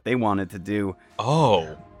away for what they wanted to do.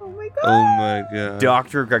 Oh. Oh my god. Oh my god.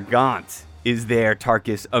 Dr. Gargant is there,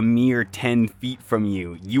 Tarkus, a mere 10 feet from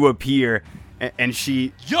you. You appear, and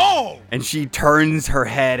she turns her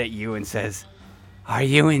head at you and says, "Are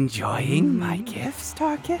you enjoying my gifts,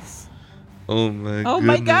 Tarkus?" Oh my Oh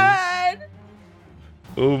goodness. my god.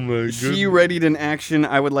 Oh my goodness. She readied an action.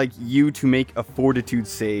 I would like you to make a fortitude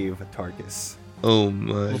save, Tarkus. Oh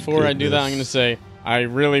my Before I do that, I'm goodness. gonna say, I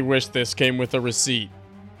really wish this came with a receipt.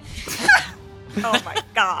 Oh my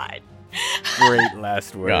god. Great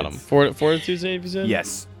last words. Got him. Fortitude save, you said?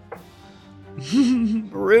 Yes.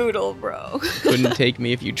 Brutal, bro. Couldn't take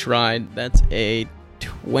me if you tried. That's a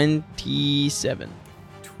 27.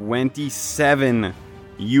 27.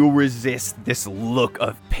 You resist this look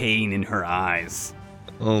of pain in her eyes.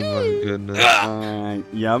 Oh my goodness.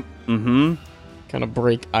 Yep. Mm-hmm. Kind of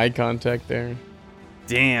break eye contact there.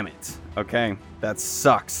 Damn it. Okay, that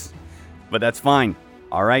sucks. But that's fine.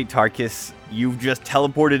 All right, Tarkus, you've just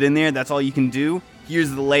teleported in there. That's all you can do.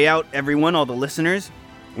 Here's the layout, everyone, all the listeners.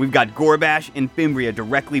 We've got Gorbash and Fimbria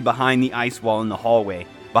directly behind the ice wall in the hallway.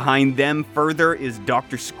 Behind them further is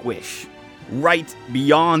Dr. Squish. Right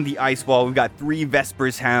beyond the ice wall, we've got 3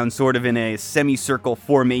 Vespers hounds sort of in a semicircle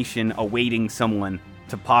formation awaiting someone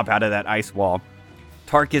to pop out of that ice wall.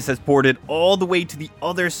 Tarkus has ported all the way to the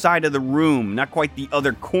other side of the room. Not quite the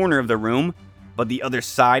other corner of the room, but the other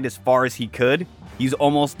side as far as he could. He's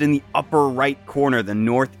almost in the upper right corner, the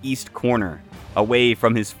northeast corner, away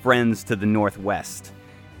from his friends to the northwest.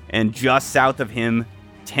 And just south of him,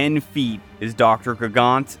 10 feet, is Dr.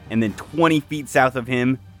 Gargant, and then 20 feet south of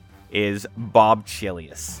him is Bob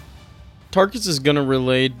Chilius. Tarkus is gonna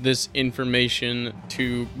relay this information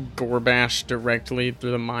to Gorbash directly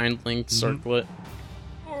through the mind-linked circlet.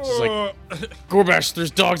 Just like, Gorbash,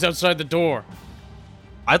 there's dogs outside the door.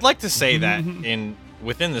 I'd like to say that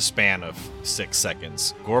within the span of 6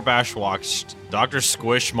 seconds, Gorbash watched Dr.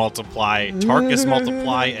 Squish multiply, Tarkus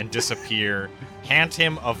multiply, and disappear. Hand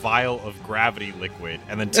him a vial of gravity liquid,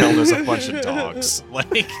 and then tell there's a bunch of dogs. Like,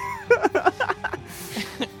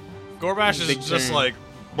 Gorbash is Big just turn. like,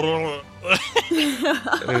 Wow.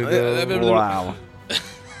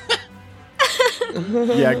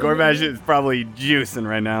 Yeah, Gorbash is probably juicing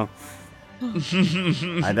right now.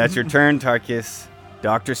 Alright, that's your turn, Tarkus.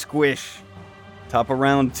 Dr. Squish. Top of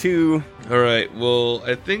round 2. All right. Well,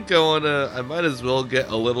 I think I might as well get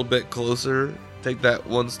a little bit closer. Take that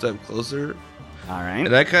one step closer. Alright.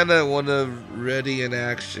 And I kind of want to ready an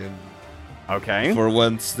action Okay. for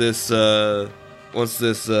once this wall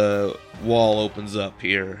opens up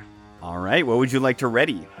here. Alright, what would you like to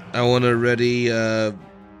ready? I want to ready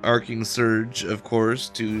Arcing Surge, of course,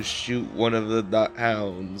 to shoot one of the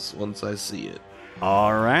hounds once I see it.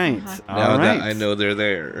 Alright. Uh-huh. Now Alright. that I know they're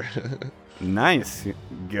there. Nice.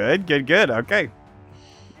 Good. Okay.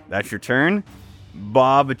 That's your turn.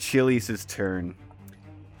 Bob Chilius' turn.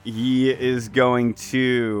 He is going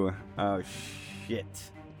to... Oh, shit.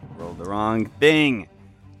 Rolled the wrong thing.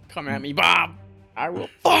 Come at me, Bob. I will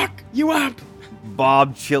fuck you up.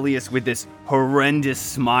 Bob Chilius, with this horrendous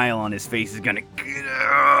smile on his face, is gonna get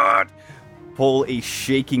out, pull a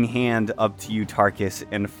shaking hand up to you, Tarkus,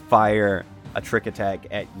 and fire a trick attack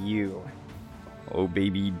at you. Oh,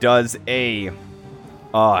 baby, does a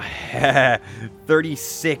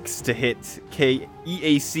 36 to hit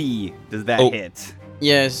EAC. Does that Oh. hit?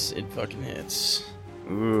 Yes, it fucking hits.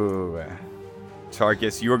 Ooh.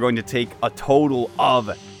 Tarkus, you are going to take a total of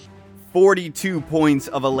 42 points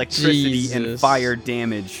of electricity and Jesus. fire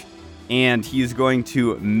damage. And he is going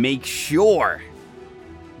to make sure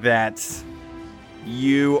that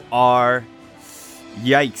you are...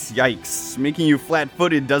 Yikes. Making you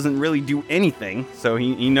flat-footed doesn't really do anything, so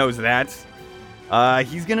he knows that.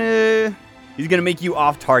 He's gonna make you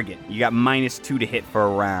off target. You got -2 to hit for a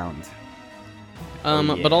round. Oh,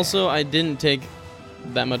 yeah. But also I didn't take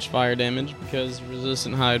that much fire damage because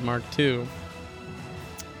resistant hide Mark II.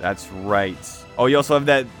 That's right. Oh, you also have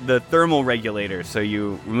the thermal regulator, so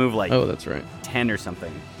you remove like Oh, that's right. 10 or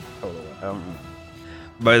something. Total. I don't know.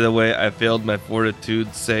 By the way, I failed my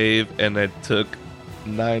fortitude save and I took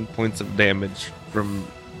 9 points of damage from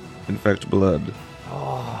Infect Blood.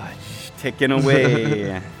 Oh, ticking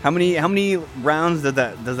away. How many rounds does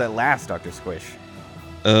that last, Dr. Squish?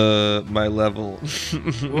 My level.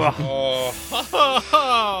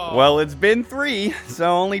 Well, it's been 3, so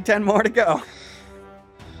only 10 more to go.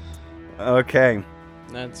 Okay.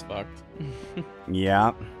 That's fucked.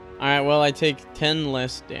 Yeah. Alright, well, I take 10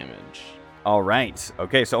 less damage. All right.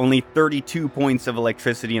 Okay, so only 32 points of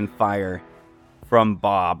electricity and fire from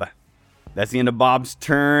Bob. That's the end of Bob's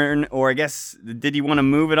turn. Or I guess, did he want to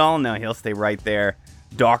move at all? No, he'll stay right there.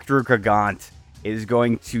 Dr. Gargant is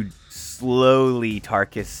going to slowly,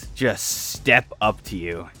 Tarkus, just step up to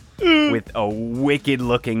you with a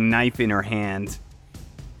wicked-looking knife in her hand.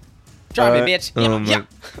 Try me, bitch. Oh, Yeah.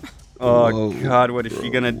 Oh, Whoa, God, what is she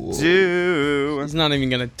gonna do? She's not even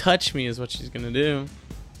gonna touch me, is what she's gonna do.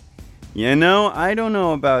 You know, I don't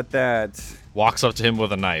know about that. Walks up to him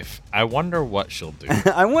with a knife. I wonder what she'll do.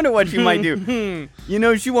 I wonder what she might do. You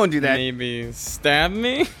know, she won't do that. Maybe stab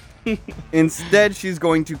me? Instead, she's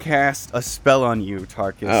going to cast a spell on you,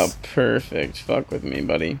 Tarkus. Oh, perfect. Fuck with me,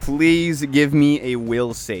 buddy. Please give me a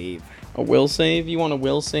will save. A will save? You want a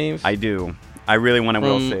will save? I do. I really want a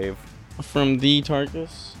will save. From the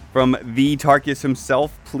Tarkus? From the Tarkus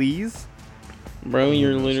himself, please. Bro,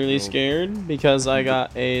 you're literally scared? Because I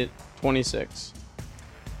got a 26.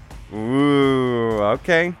 Ooh,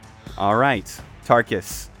 okay. All right.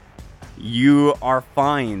 Tarkus, you are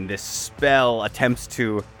fine. This spell attempts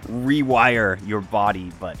to rewire your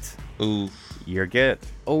body, but Ooh. you're good.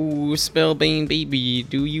 Oh, Spellbane baby,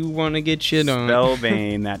 do you want to get shit on?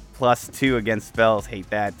 Spellbane, that +2 against spells. Hate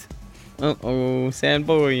that. Uh-oh, sad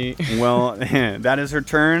boy. Well, that is her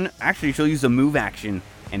turn. Actually, she'll use a move action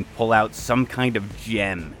and pull out some kind of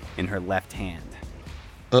gem in her left hand.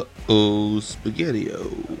 Uh-oh,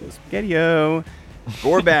 Spaghetti-O. Spaghetti-O.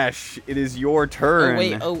 Gorbash, it is your turn.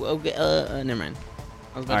 Oh, wait, never mind.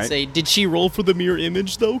 I was about Alright. to say, did she roll for the mirror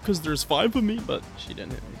image, though? Because there's 5 of me, but she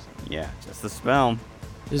didn't hit me. So. Yeah, just the spell.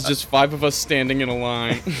 There's just 5 of us standing in a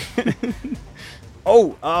line.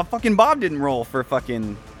 Oh, fucking Bob didn't roll for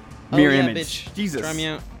fucking mirror oh, yeah, image. bitch. Jesus. Try me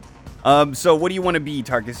out. So what do you want to be,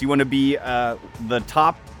 Tarkus? You want to be the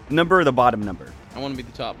top number or the bottom number? I want to be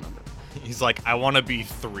the top number. He's like, I want to be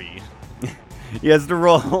 3. He has to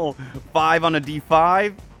roll 5 on a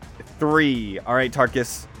d5. 3. All right,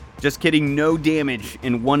 Tarkus. Just kidding. No damage,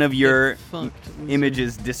 and one of your Fucked.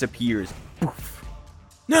 images disappears.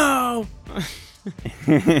 No!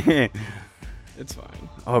 It's fine.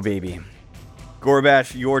 Oh, baby.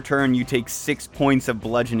 Gorbash, your turn. You take 6 points of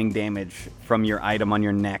bludgeoning damage from your item on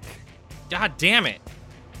your neck. God damn it.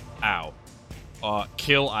 Ow.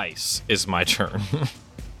 Kill ice is my turn.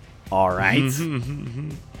 All right.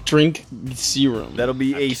 Drink serum. That'll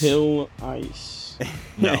be a Kill ice.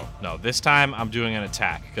 No. This time I'm doing an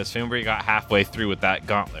attack because Fimbri got halfway through with that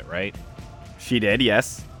gauntlet, right? She did,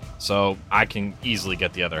 yes. So I can easily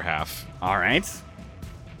get the other half. All right.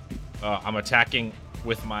 I'm attacking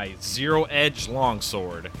with my zero edge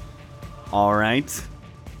longsword. All right.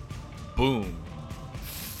 Boom.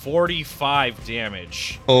 45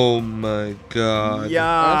 damage. Oh my god. That's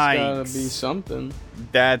gotta Yikes. be something.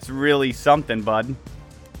 That's really something, bud.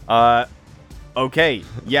 Okay.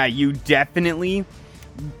 Yeah, you definitely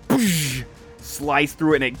slice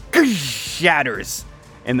through it and it shatters.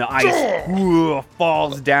 And the ice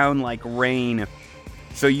falls down like rain.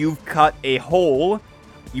 So you've cut a hole.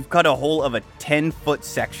 You've cut a hole of a 10-foot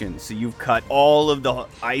section. So you've cut all of the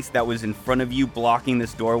ice that was in front of you blocking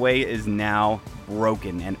this doorway is now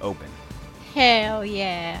broken and open. Hell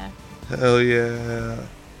yeah. Hell yeah.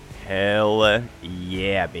 Hell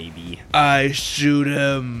yeah, baby. I shoot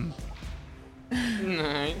him.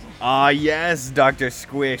 Nice. Ah, yes, Dr.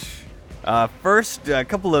 Squish. First, a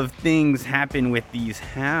couple of things happen with these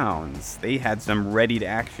hounds. They had some readied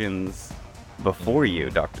actions before you,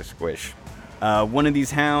 Dr. Squish. One of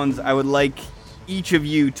these hounds, I would like each of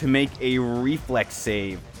you to make a reflex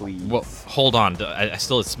save, please. Well, hold on.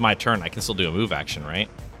 It's my turn. I can still do a move action, right?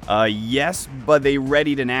 Yes, but they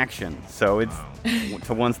readied an action, so it's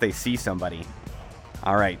to once they see somebody.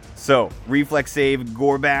 All right, so reflex save,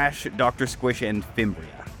 Gorbash, Dr. Squish, and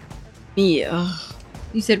Fimbria. Yeah.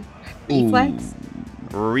 You said reflex?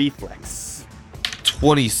 Reflex.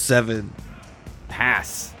 27.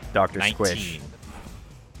 Pass, Dr. 19. Squish.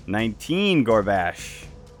 19, Gorbash.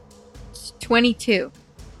 22.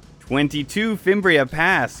 22, Fimbria,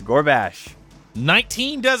 pass. Gorbash.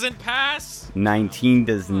 19 doesn't pass? 19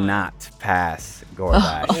 does not pass,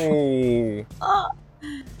 Gorbash. Oh.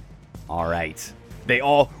 All right. They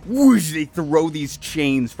all, whoosh, they throw these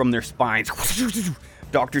chains from their spines.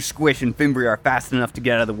 Dr. Squish and Fimbria are fast enough to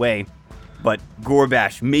get out of the way. But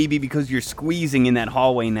Gorbash, maybe because you're squeezing in that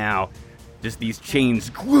hallway now, just these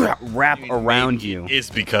chains wrap around you. Is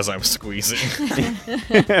because I'm squeezing.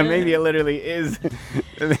 Maybe it literally is.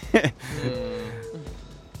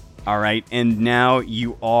 All right, and now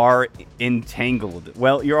you are entangled.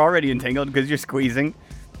 Well, you're already entangled because you're squeezing.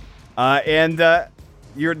 And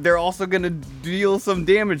they're also gonna deal some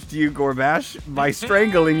damage to you, Gorbash, by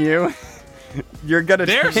strangling you. You're gonna.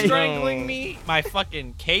 They're take- strangling me. My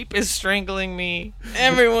fucking cape is strangling me.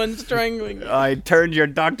 Everyone's strangling me. I turned your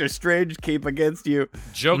Doctor Strange cape against you.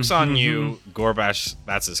 Joke's on you, Gorbash.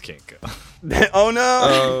 That's his kink. Oh no!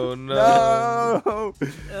 Oh no.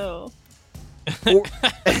 No! Oh.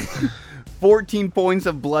 14 points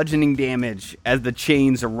of bludgeoning damage as the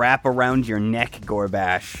chains wrap around your neck,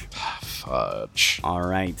 Gorbash. Fudge. All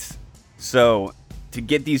right. So, to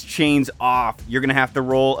get these chains off, you're going to have to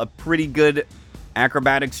roll a pretty good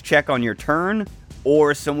acrobatics check on your turn,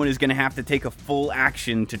 or someone is going to have to take a full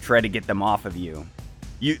action to try to get them off of you.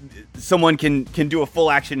 Someone can do a full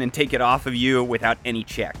action and take it off of you without any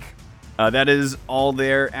check. That is all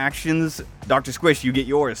their actions. Dr. Squish, you get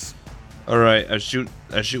yours. All right, I shoot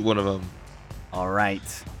one of them. All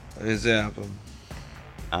right. I zap him.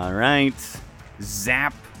 All right.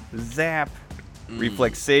 Zap.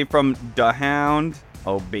 Reflex save from the Hound.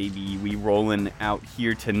 Oh, baby, we rolling out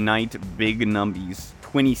here tonight. Big numbies.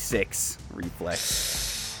 26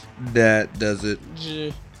 reflex. That does it.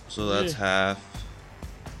 J- So that's half.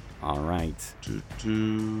 All right.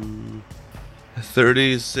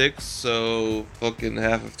 36, so fucking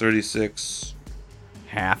half of 36.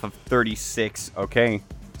 Half of 36. Okay.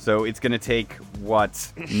 So it's going to take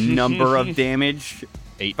what number of damage?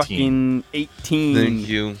 18. Fucking 18. Thank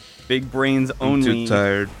you. Big brains I'm only. too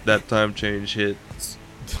tired. That time change hits.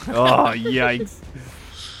 Oh, yikes.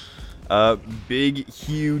 Big,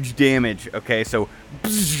 huge damage. Okay, so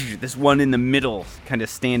this one in the middle, kind of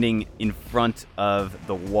standing in front of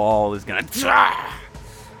the wall, is gonna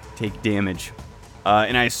take damage.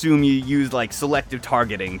 And I assume you used like selective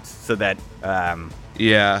targeting so that,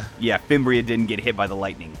 Yeah. yeah, Fimbria didn't get hit by the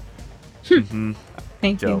lightning. Mhm.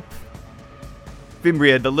 Thank you. Dope.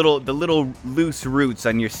 Fimbria, the little loose roots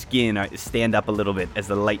on your skin stand up a little bit as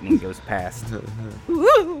the lightning goes past.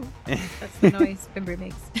 Woo! That's the noise Fimbria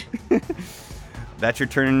makes. That's your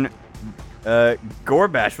turn.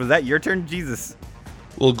 Gorbash, was that your turn? Jesus.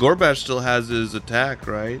 Well, Gorbash still has his attack,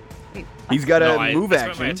 right? Wait, He's got a No, I move spent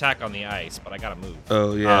action. my attack on the ice, but I gotta move.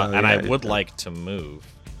 Oh yeah. And I yeah. would like to move.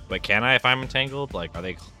 But can I if I'm entangled? Like, are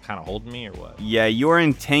they kind of holding me or what? Yeah, you're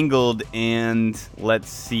entangled, and let's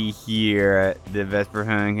see here. The Vesper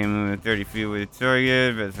Hound can move at 30 feet with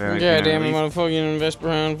target. Vesper Hound Yeah, can damn at it, least- motherfucking Vesper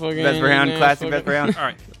Hound, fucking. Vesper Hound, classic fucking- Vesper Hound. All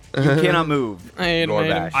right. You cannot move. I hate him,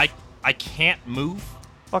 Gorbash. I can't move.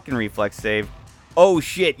 Fucking reflex save. Oh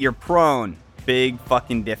shit, you're prone. Big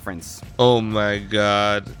fucking difference. Oh my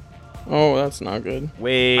god. Oh, that's not good.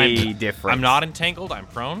 Way different. I'm not entangled. I'm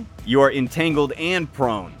prone. You are entangled and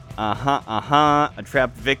prone. A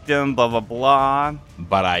trapped victim, blah, blah, blah.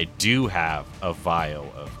 But I do have a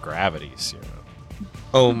vial of gravity serum.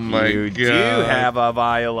 Oh my you god. do have a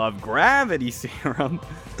vial of gravity serum.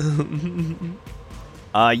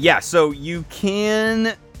 Yeah, so you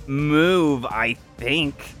can move, I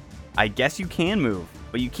think. I guess you can move,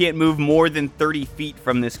 but you can't move more than 30 feet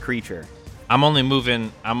from this creature. I'm only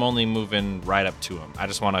moving right up to him. I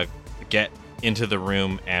just want to get into the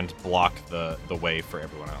room and block the way for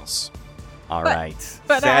everyone else. All But- right.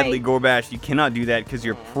 but Sadly, I- Gorbash, you cannot do that because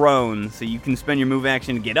you're prone, so you can spend your move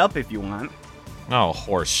action to get up if you want. Oh,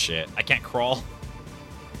 horse shit. I can't crawl.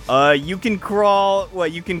 You can crawl,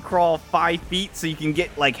 you can crawl 5 feet, so you can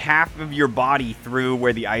get like half of your body through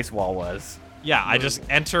where the ice wall was. Yeah, I just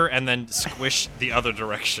enter and then squish the other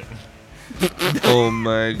direction. Oh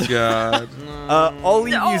my god.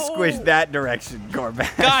 Only No. you squish that direction,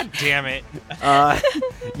 Gorbash. God damn it.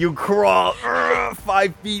 You crawl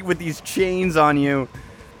 5 feet with these chains on you.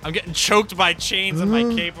 I'm getting choked by chains in my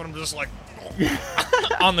cape and I'm just like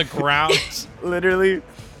on the ground. Literally.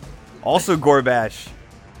 Also, Gorbash,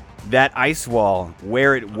 that ice wall,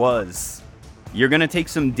 where it was, you're going to take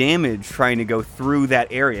some damage trying to go through that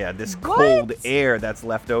area, this What? cold air that's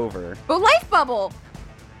left over. But life bubble.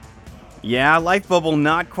 Yeah, life bubble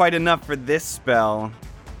not quite enough for this spell.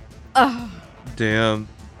 Ugh. Damn.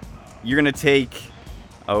 You're going to take,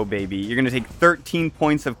 oh baby, you're going to take 13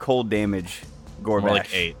 points of cold damage, Gorbash. More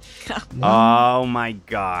like 8. Oh my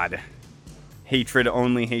god. Hatred,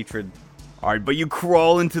 only hatred. Alright, but you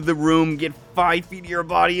crawl into the room, get 5 feet of your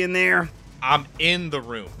body in there. I'm in the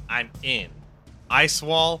room. I'm in. Ice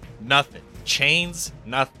wall, nothing. Chains,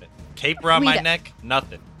 nothing. Cape around my Wait. neck,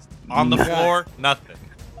 nothing. On the floor, nothing.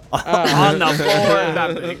 On the floor,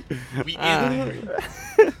 nothing. We in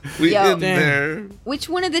there. We Yo. in Damn. there. Which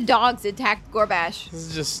one of the dogs attacked Gorbash? This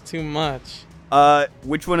is just too much.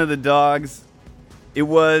 Which one of the dogs? It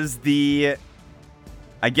was the...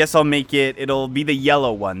 I guess I'll make it... It'll be the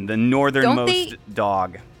yellow one, the northernmost they-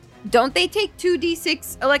 dog. Don't they take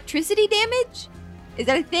 2d6 electricity damage? Is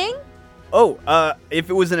that a thing? Oh, if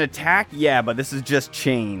it was an attack, yeah, but this is just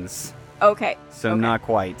chains. Okay. So Okay. not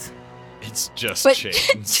quite. It's just But-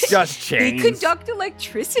 chains. Just They chains. conduct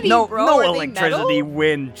electricity, no, bro. no Are they electricity metal?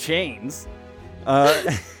 when chains.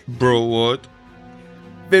 Bro, what?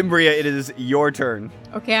 Fimbria, it is your turn.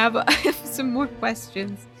 Okay, I have some more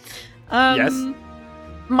questions. Yes?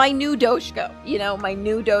 My new Doshko. My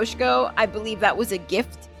new Doshko. I believe that was a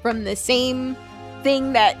gift from the same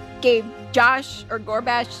thing that gave Josh or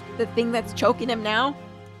Gorbash the thing that's choking him now.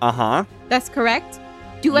 Uh-huh. That's correct.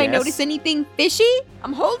 Do I Yes. notice anything fishy?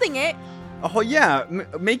 I'm holding it. Oh, yeah.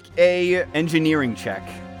 Make a engineering check.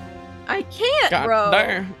 I can't, God bro.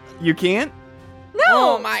 damn. You can't? No.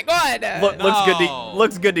 Oh my god.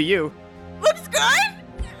 Looks good to you. Looks good.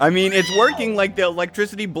 I mean, it's working like the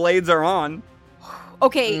electricity blades are on.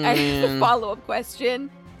 Okay, I have a Mm. follow-up question.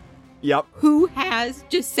 Yep. Who has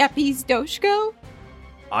Giuseppe's Doshko?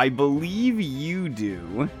 I believe you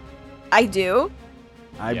do. I do.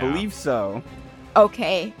 I Yeah. believe so.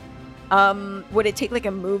 Okay. Would it take like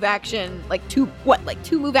a move action, like two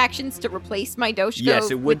move actions to replace my Doshko? Yes,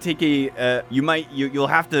 it would take a. You'll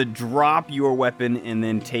have to drop your weapon and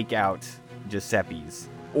then take out Giuseppe's,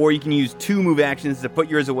 or you can use 2 move actions to put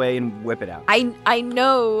yours away and whip it out. I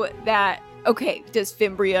know that. Okay, does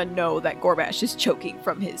Fimbria know that Gorbash is choking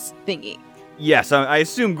from his thingy? Yes, I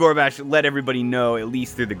assume Gorbash let everybody know at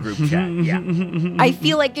least through the group chat. Yeah. I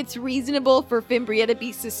feel like it's reasonable for Fimbria to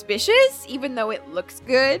be suspicious, even though it looks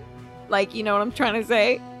good. Like, you know what I'm trying to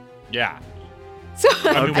say? Yeah. So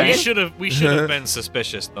I mean, Okay. we should have been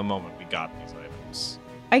suspicious the moment we got these items.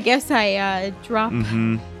 I guess I drop.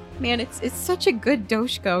 Mm-hmm. Man, it's such a good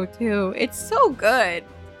Doshko too. It's so good.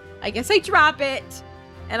 I guess I drop it,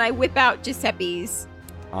 and I whip out Giuseppe's,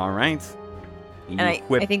 All right. and I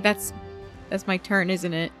think that's my turn,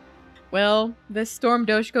 isn't it? Well, the Storm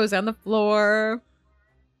Doshko's on the floor.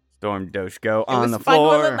 Storm Doshko It on was the fun while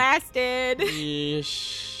floor. it lasted.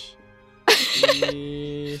 Yeesh.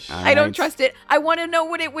 Yeesh. All I don't right. trust it. I want to know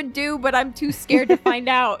what it would do, but I'm too scared to find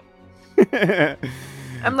out.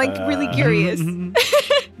 I'm like really curious.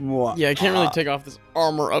 Yeah, I can't really take off this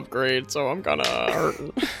armor upgrade, so I'm gonna hurt.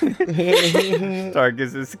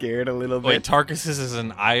 Tarkus is scared a little Wait, bit. Tarkus's is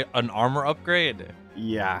an armor upgrade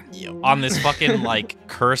Yeah. on this fucking like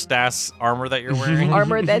cursed ass armor that you're wearing.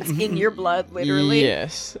 Armor that's in your blood, literally.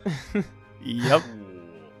 Yes. Yep.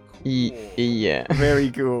 Yeah.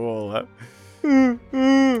 Very cool.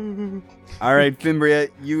 All right, Fimbria,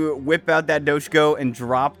 you whip out that Doshko and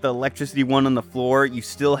drop the electricity one on the floor. You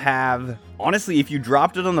still have... Honestly, if you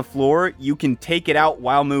dropped it on the floor, you can take it out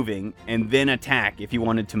while moving and then attack. If you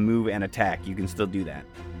wanted to move and attack, you can still do that.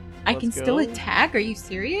 I Let's can still go. attack. Are you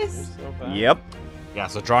serious? Yep. Yeah,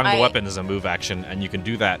 so drawing I- the weapon is a move action, and you can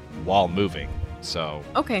do that while moving. So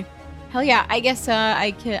Okay. Hell yeah. I guess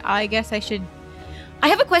I should. I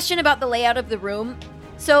have a question about the layout of the room.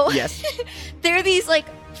 So Yes. there are these like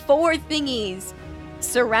 4 thingies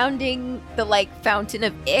surrounding the like fountain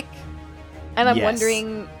of ick, and I'm Yes.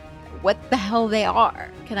 wondering what the hell they are.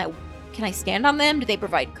 Can I stand on them? Do they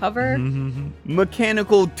provide cover?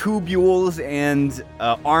 Mechanical tubules and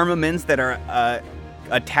armaments that are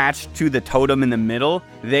attached to the totem in the middle.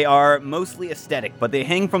 They are mostly aesthetic, but they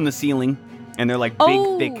hang from the ceiling, and they're like big,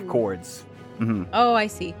 Oh. thick cords. Hmm. Oh, I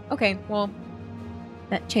see. Okay, well,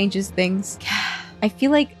 that changes things. I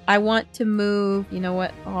feel like I want to move. You know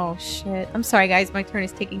what? Oh, shit. I'm sorry, guys. My turn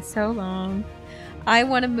is taking so long. I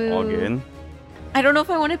want to move. All good. I don't know if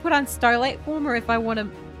I want to put on Starlight form or if I want to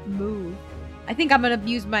move. I think I'm going to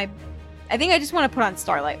use my... I think I just want to put on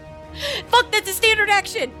Starlight. Fuck, that's a standard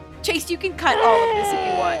action! Chase, you can cut all of this if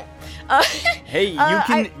you want.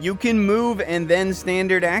 Hey, you can move and then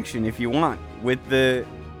standard action if you want.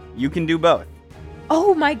 You can do both.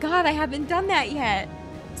 Oh my god, I haven't done that yet.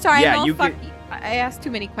 Sorry, Yeah, I'm all you fucked. I asked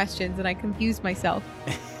too many questions and I confused myself.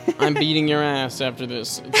 I'm beating your ass after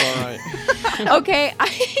this. It's alright. Okay,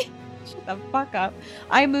 shut the fuck up.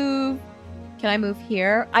 I move. Can I move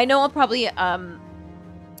here? I know I'll probably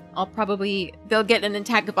they'll get an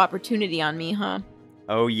attack of opportunity on me, huh?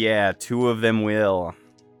 Oh yeah, 2 of them will.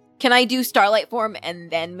 Can I do Starlight form and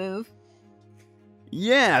then move?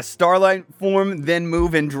 Yeah, starlight form, then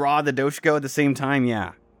move and draw the Doshko at the same time.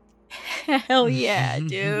 Yeah. Hell yeah,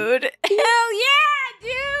 dude. Hell yeah,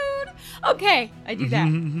 dude. Okay, I do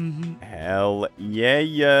that. Hell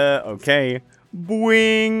yeah. Okay.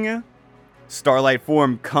 Boing. Starlight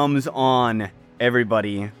form comes on.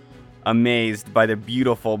 Everybody, amazed by the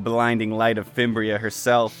beautiful blinding light of Fimbria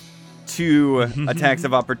herself. 2 attacks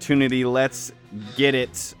of opportunity. Let's get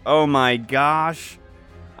it. Oh my gosh.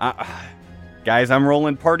 Guys, I'm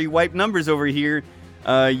rolling party wipe numbers over here.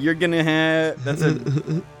 You're gonna have that's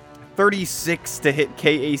a 36 to hit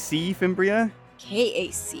KAC, Fimbria.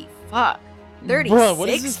 KAC, fuck. 36, Bro, what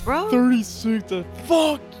is this? bro? 36.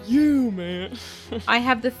 Fuck you, man. I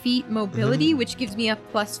have the feat mobility, which gives me a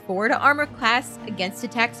 +4 to armor class against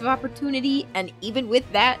attacks of opportunity, and even with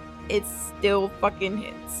that, it still fucking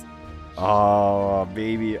hits. Oh,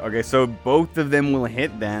 baby. Okay, so both of them will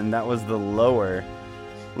hit then. That was the lower.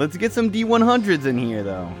 Let's get some D100s in here,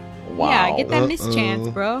 though. Yeah, get that miss Uh-oh. chance,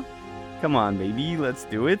 bro. Come on, baby. Let's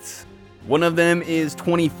do it. One of them is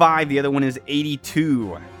 25. The other one is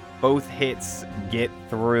 82. Both hits get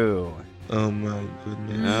through. Oh my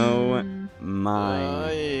goodness. Oh my.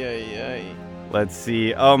 Ay. Let's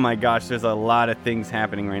see. Oh my gosh, there's a lot of things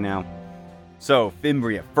happening right now. So,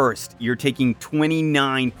 Fimbria, first, you're taking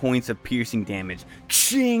 29 points of piercing damage.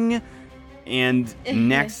 Kshing! And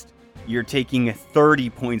next, you're taking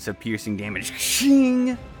 30 points of piercing damage.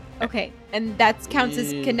 Kshing! Okay, and that counts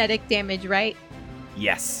as kinetic damage, right?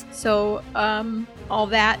 Yes. So, all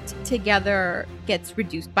that together gets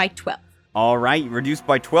reduced by 12. All right, reduced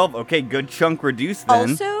by 12. Okay, good chunk reduced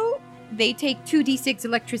then. Also, they take 2d6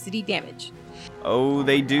 electricity damage. Oh,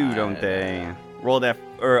 they do, don't they? Roll that,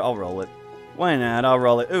 or I'll roll it. Why not? I'll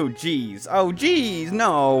roll it. Oh, geez. Oh, geez.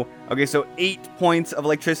 No. Okay, so 8 points of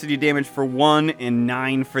electricity damage for one and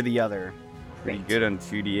 9 for the other. Pretty Great. good on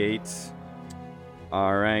 2d8s.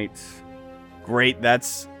 All right. Great.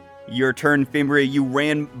 That's your turn, Fimbria. You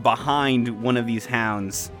ran behind one of these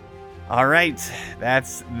hounds. All right.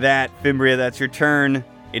 That's that, Fimbria. That's your turn.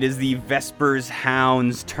 It is the Vespers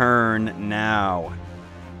Hound's turn now.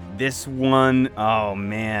 This one, oh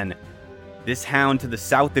man. This hound to the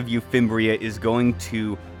south of you, Fimbria, is going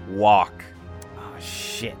to walk. Oh,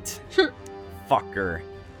 shit. Fucker.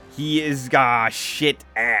 He is, shit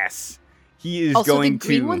ass. He is Also, going the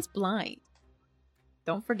green to... one's blind.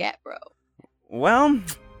 Don't forget, bro. Well,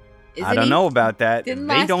 Isn't I don't he? know about that. Didn't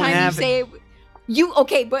They last don't time have... you say you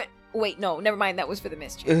okay? But wait, no, never mind. That was for the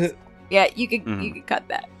mischance. Yeah, you could cut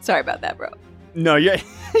that. Sorry about that, bro. No,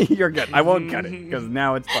 you're good. I won't cut it, because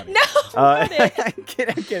now it's funny. No, cut it. I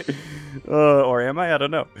get it. Or am I? I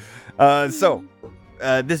don't know. So,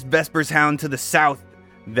 this Vesper's Hound to the south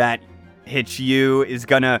that hits you is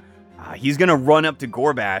gonna... he's gonna run up to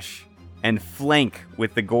Gorbash and flank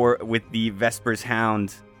with the Vesper's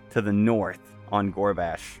Hound to the north on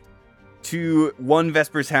Gorbash. To one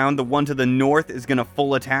Vesper's Hound, the one to the north is gonna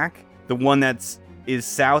full attack. The one is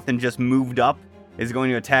south and just moved up is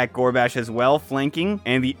going to attack Gorbash as well, flanking.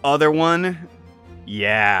 And the other one,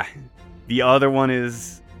 the other one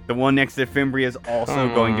is the one next to Fimbria is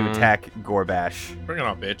also going to attack Gorbash. Bring it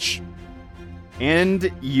on, bitch.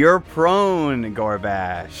 And you're prone,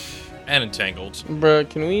 Gorbash. And entangled. Bruh,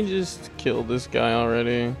 can we just kill this guy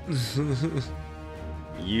already?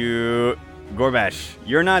 Gorbash,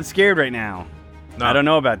 you're not scared right now. No. I don't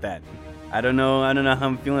know about that. I don't know how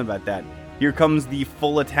I'm feeling about that. Here comes the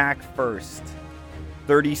full attack first.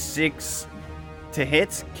 36 to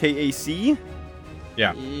hit, KAC.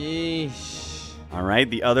 Yeah. Yeesh. All right,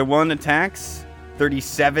 the other one attacks.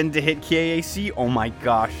 37 to hit KAC. Oh my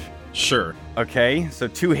gosh. Sure. Okay, so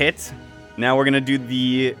 2 hits. Now we're going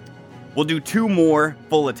to we'll do 2 more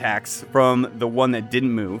full attacks from the one that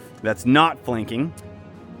didn't move. That's not flanking.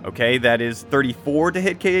 Okay, that is 34 to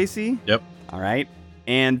hit KAC. Yep. All right.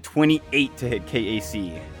 And 28 to hit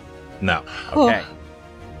KAC. No. Okay.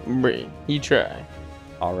 Bruh, you try.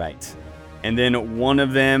 All right. And then one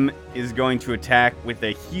of them is going to attack with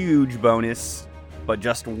a huge bonus, but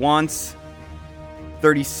just once.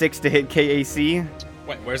 36 to hit KAC.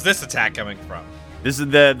 Wait, where's this attack coming from? This is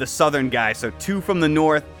the southern guy, so 2 from the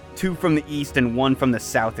north, 2 from the east, and 1 from the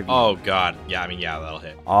south of you. Oh, God. Yeah, that'll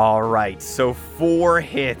hit. All right, so 4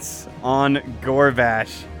 hits on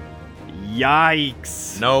Gorbash.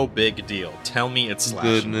 Yikes. No big deal. Tell me it's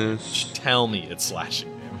slashing Goodness. damage. Tell me it's slashing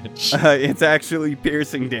damage. It's actually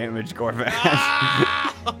piercing damage, Gorbash.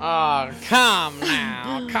 Oh, come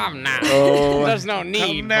now. Oh. There's no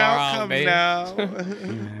need, bro, babe.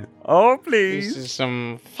 Oh, This please. is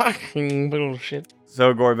some fucking bullshit.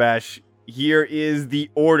 So, Gorbash, here is the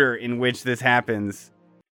order in which this happens.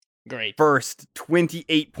 Great. First,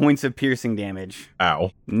 28 points of piercing damage.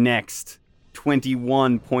 Ow. Next,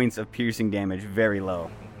 21 points of piercing damage, very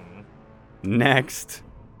low. Next,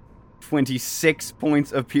 26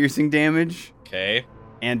 points of piercing damage, Okay.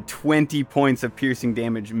 and 20 points of piercing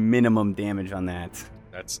damage, minimum damage on that.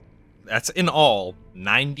 That's in all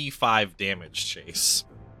 95 damage, Chase.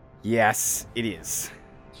 Yes, it is.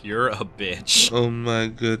 You're a bitch. Oh my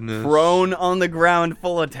goodness. Prone on the ground,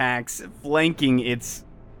 full attacks, flanking, it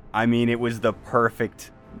was the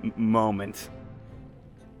perfect moment.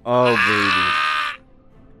 Oh, baby.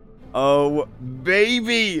 Oh,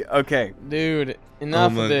 baby. Okay. Dude,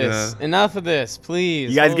 enough my of this. God. Enough of this, please.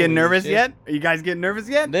 You guys getting Holy nervous shit. yet? Are you guys getting nervous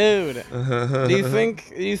yet? Dude, do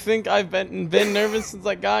you think I've been nervous since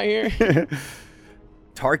I got here?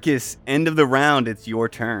 Tarkus, end of the round. It's your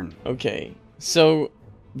turn. Okay, so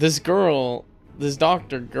this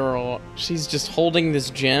doctor girl, she's just holding this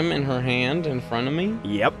gem in her hand in front of me.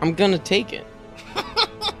 Yep. I'm gonna take it.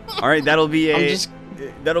 All right, that'll be I'm a. just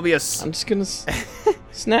I'm just gonna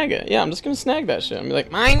snag it. Yeah, I'm just gonna snag that shit. I'm be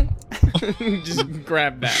like, mine. Just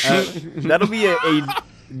grab that. That'll be a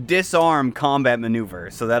disarm combat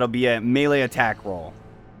maneuver. So that'll be a melee attack roll.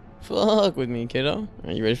 Fuck with me, kiddo.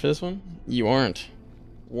 Are you ready for this one? You aren't.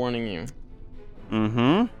 Warning you.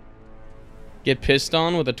 Mm-hmm. Get pissed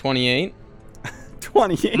on with a 28.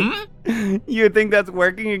 28. You think that's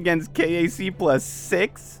working against KAC plus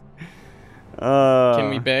 6? Can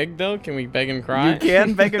we beg though? Can we beg and cry? You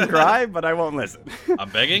can beg and cry, but I won't listen. I'm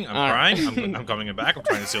begging. I'm All right. crying. I'm coming back. I'm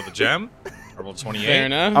trying to steal the gem. I rolled 28. Fair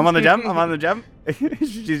enough. I'm on the gem.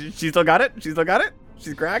 She still got it. She's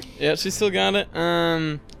cracked. Yeah, she still got it.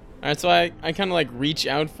 Alright, so I kind of like reach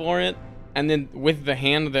out for it, and then with the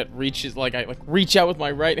hand that reaches, like I like reach out with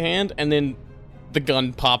my right hand, and then the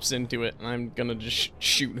gun pops into it, and I'm gonna just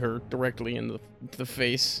shoot her directly in the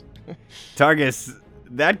face. Targus,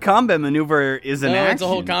 that combat maneuver is an action. It's a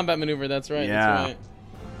whole combat maneuver. That's right. Yeah. That's right.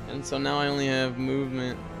 And so now I only have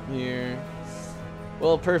movement here.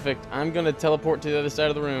 Well, perfect. I'm gonna teleport to the other side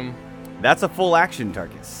of the room. That's a full action,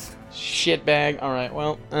 Tarkus. Shitbag. All right.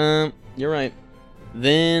 Well, you're right.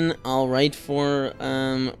 Then I'll write for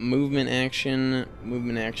movement action.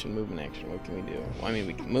 What can we do? Well, I mean,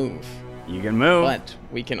 we can move, You can move. but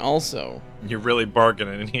we can also. You're really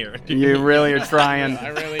bargaining in here. You really are trying. I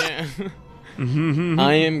really am.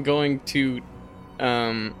 I am going to,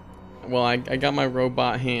 well, I got my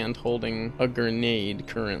robot hand holding a grenade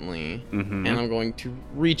currently, Mm-hmm. and I'm going to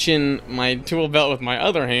reach in my tool belt with my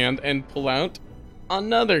other hand and pull out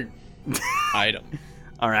another item.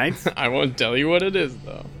 All right. I won't tell you what it is,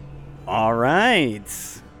 though. All right.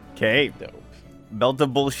 Okay. Dope. Belt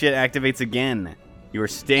of bullshit activates again. You are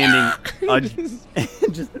standing.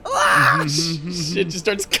 Just. Shit just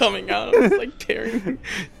starts coming out. It's like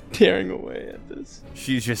tearing away at this.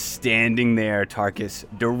 She's just standing there, Tarkus,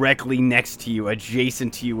 directly next to you,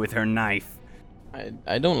 adjacent to you with her knife.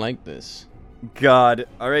 I don't like this. God.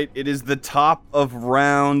 All right. It is the top of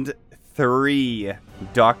round 3.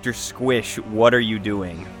 Dr. Squish, what are you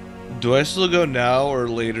doing? Do I still go now or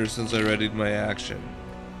later since I readied my action?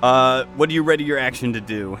 What do you ready your action to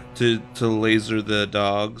do? To laser the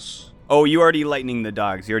dogs? Oh, you already lightning the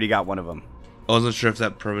dogs. You already got one of them. I wasn't sure if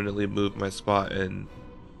that permanently moved my spot and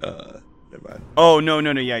never mind. Oh, no.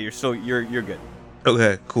 Yeah, you're good.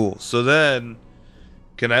 Okay, cool. So then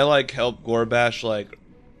can I like help Gorbash like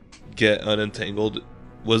get unentangled?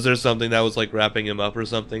 Was there something that was like wrapping him up or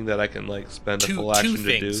something that I can like spend a full action two to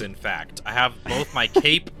things, do? in fact. I have both my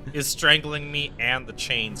cape is strangling me and the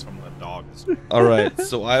chains from the dogs. All right,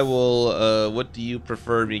 so I will. What do you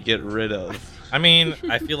prefer me get rid of? I mean,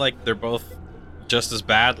 I feel like they're both just as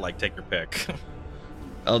bad. Like, take your pick.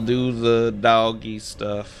 I'll do the doggy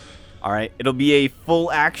stuff. All right. It'll be a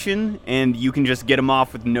full action, and you can just get them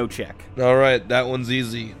off with no check. All right, that one's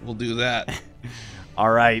easy. We'll do that.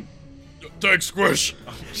 All right. Take Squish.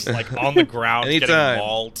 I'm just like on the ground, Anytime. getting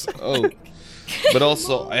mauled. Oh, but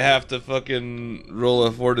also I have to fucking roll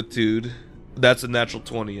a fortitude. That's a natural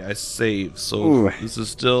 20. I save, so Ooh. this is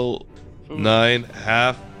still 9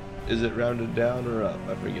 half. Is it rounded down or up?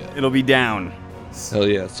 I forget. It'll be down. Hell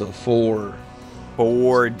yeah! So 4.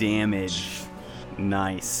 4 damage.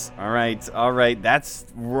 Nice. All right. That's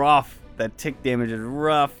rough. That tick damage is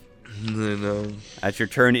rough. I know. That's your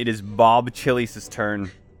turn. It is Bob Chili's turn.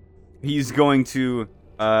 He's going to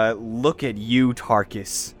look at you,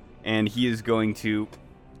 Tarkus, and he is going to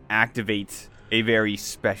activate a very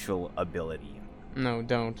special ability. No,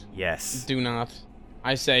 don't. Yes. Do not.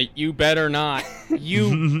 I say, you better not.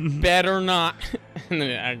 You better not. And then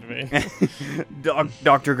it activates.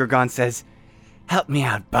 Dr. Gorgon says, "Help me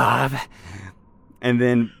out, Bob." And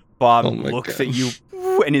then Bob Oh my looks God. at you,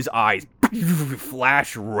 and his eyes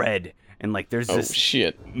flash red. And like there's Oh, this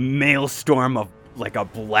shit. maelstrom of like a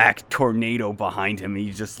black tornado behind him.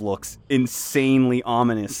 He just looks insanely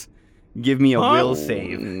ominous. Give me a will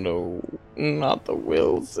save. No, not the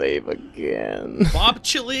will save again. Bob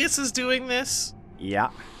Chilius is doing this? Yeah.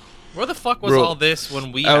 Where the fuck was Bro, all this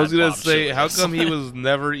when we I had was gonna Bob say, how Chilius? come he was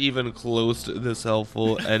never even close to this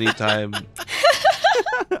helpful anytime?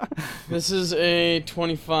 This is a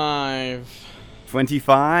 25.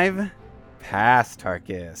 25. Pass,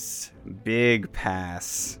 Tarkus. Big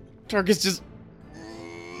pass. Tarkus just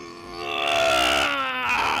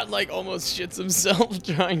like almost shits himself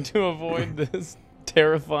trying to avoid this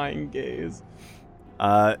terrifying gaze.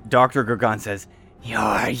 Dr. Gorgon says,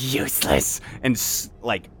 "You're useless," and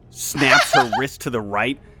snaps her wrist to the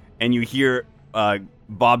right, and you hear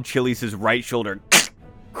Bob Chili's right shoulder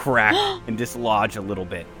crack and dislodge a little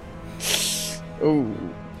bit. Oh,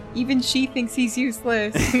 Even she thinks he's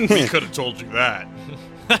useless. We could have told you that.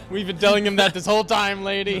 we've been telling him that this whole time,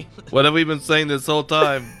 lady. What have we been saying this whole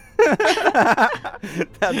time?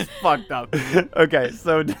 That's fucked up. Okay,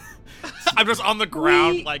 so I'm just on the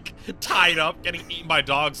ground, like, tied up, getting eaten by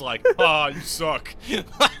dogs, like, oh, you suck.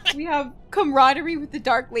 We have camaraderie with the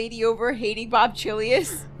Dark Lady over hating Bob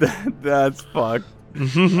Chilius. that's fucked.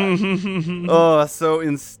 Oh, so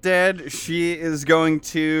instead, she is going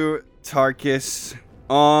to Tarkus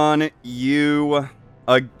on you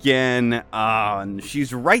again. And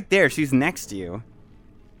she's right there. She's next to you.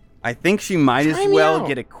 I think she might as Try me well out.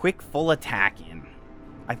 get a quick full attack in.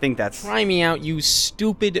 I think that's... Try me out, you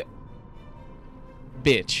stupid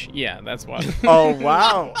bitch. Yeah, that's why. Oh,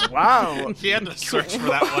 wow. Wow. He had to search for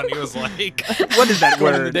that one. He was like, What is that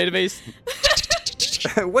Going in word? the database.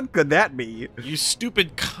 What could that be? you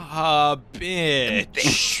stupid bitch.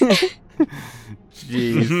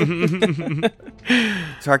 Jeez.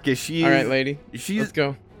 Tarkus, she's... All right, lady. She's Let's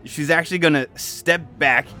go. She's actually gonna step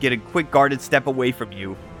back, get a quick guarded step away from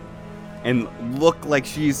you, and look like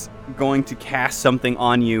she's going to cast something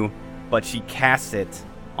on you, but she casts it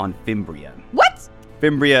on Fimbria. What?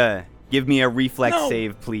 Fimbria, give me a reflex No.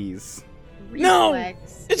 save, please. No!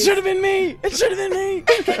 Reflex. It should have been me. It should have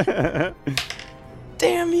been me.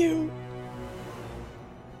 Damn you.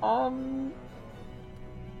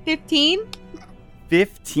 15?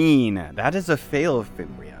 15. That is a fail,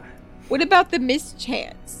 Fimbria. What about the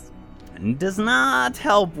mischance? And does not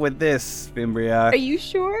help with this, Fimbria. Are you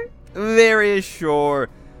sure? Very sure.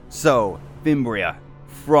 So, Fimbria,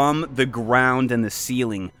 from the ground and the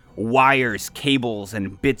ceiling, wires, cables,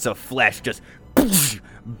 and bits of flesh just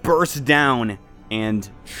burst down and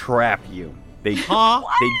trap you. They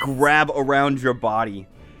grab around your body.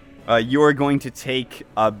 You're going to take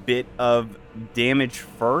a bit of damage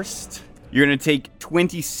first. You're going to take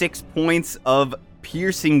 26 points of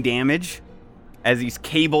piercing damage as these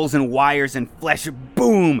cables and wires and flesh,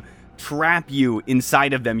 boom, trap you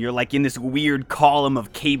inside of them. You're like in this weird column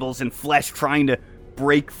of cables and flesh trying to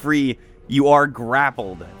break free. You are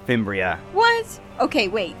grappled, Fimbria. What? Okay,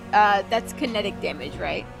 wait. That's kinetic damage,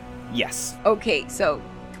 right? Yes. Okay, so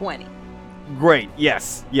 20. Great.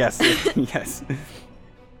 Yes. Yes. Yes.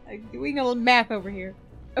 I'm doing a little math over here.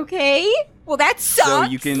 Okay. Well, that sucks. So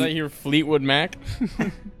you Did I can... hear Fleetwood Mac?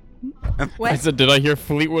 I What? said, did I hear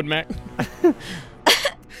Fleetwood Mac?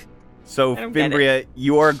 So, I don't get Fimbria,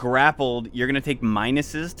 you are grappled. You're going to take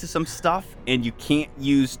minuses to some stuff, and you can't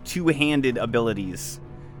use two-handed abilities.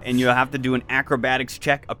 And you'll have to do an acrobatics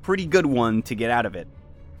check, a pretty good one, to get out of it.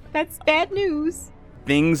 That's bad news.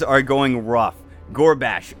 Things are going rough.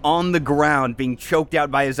 Gorbash on the ground, being choked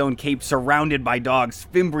out by his own cape, surrounded by dogs.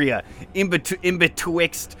 Fimbria in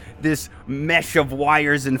betwixt this mesh of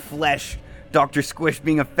wires and flesh. Dr. Squish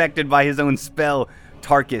being affected by his own spell.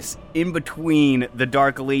 Tarkus in between the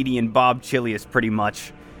Dark Lady and Bob Chilius, pretty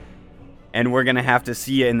much. And we're gonna have to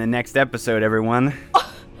see you in the next episode, everyone.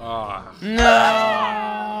 Oh,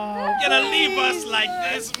 No. gonna leave us like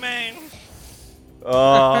this, man.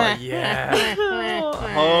 Oh, yeah.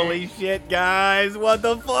 Holy shit, guys. What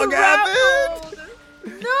the fuck happened?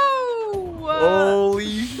 No.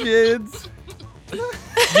 Holy shit.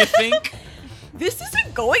 You think? This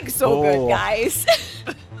isn't going so Oh. good, guys.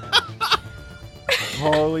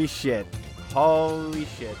 Holy shit. Holy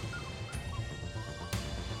shit.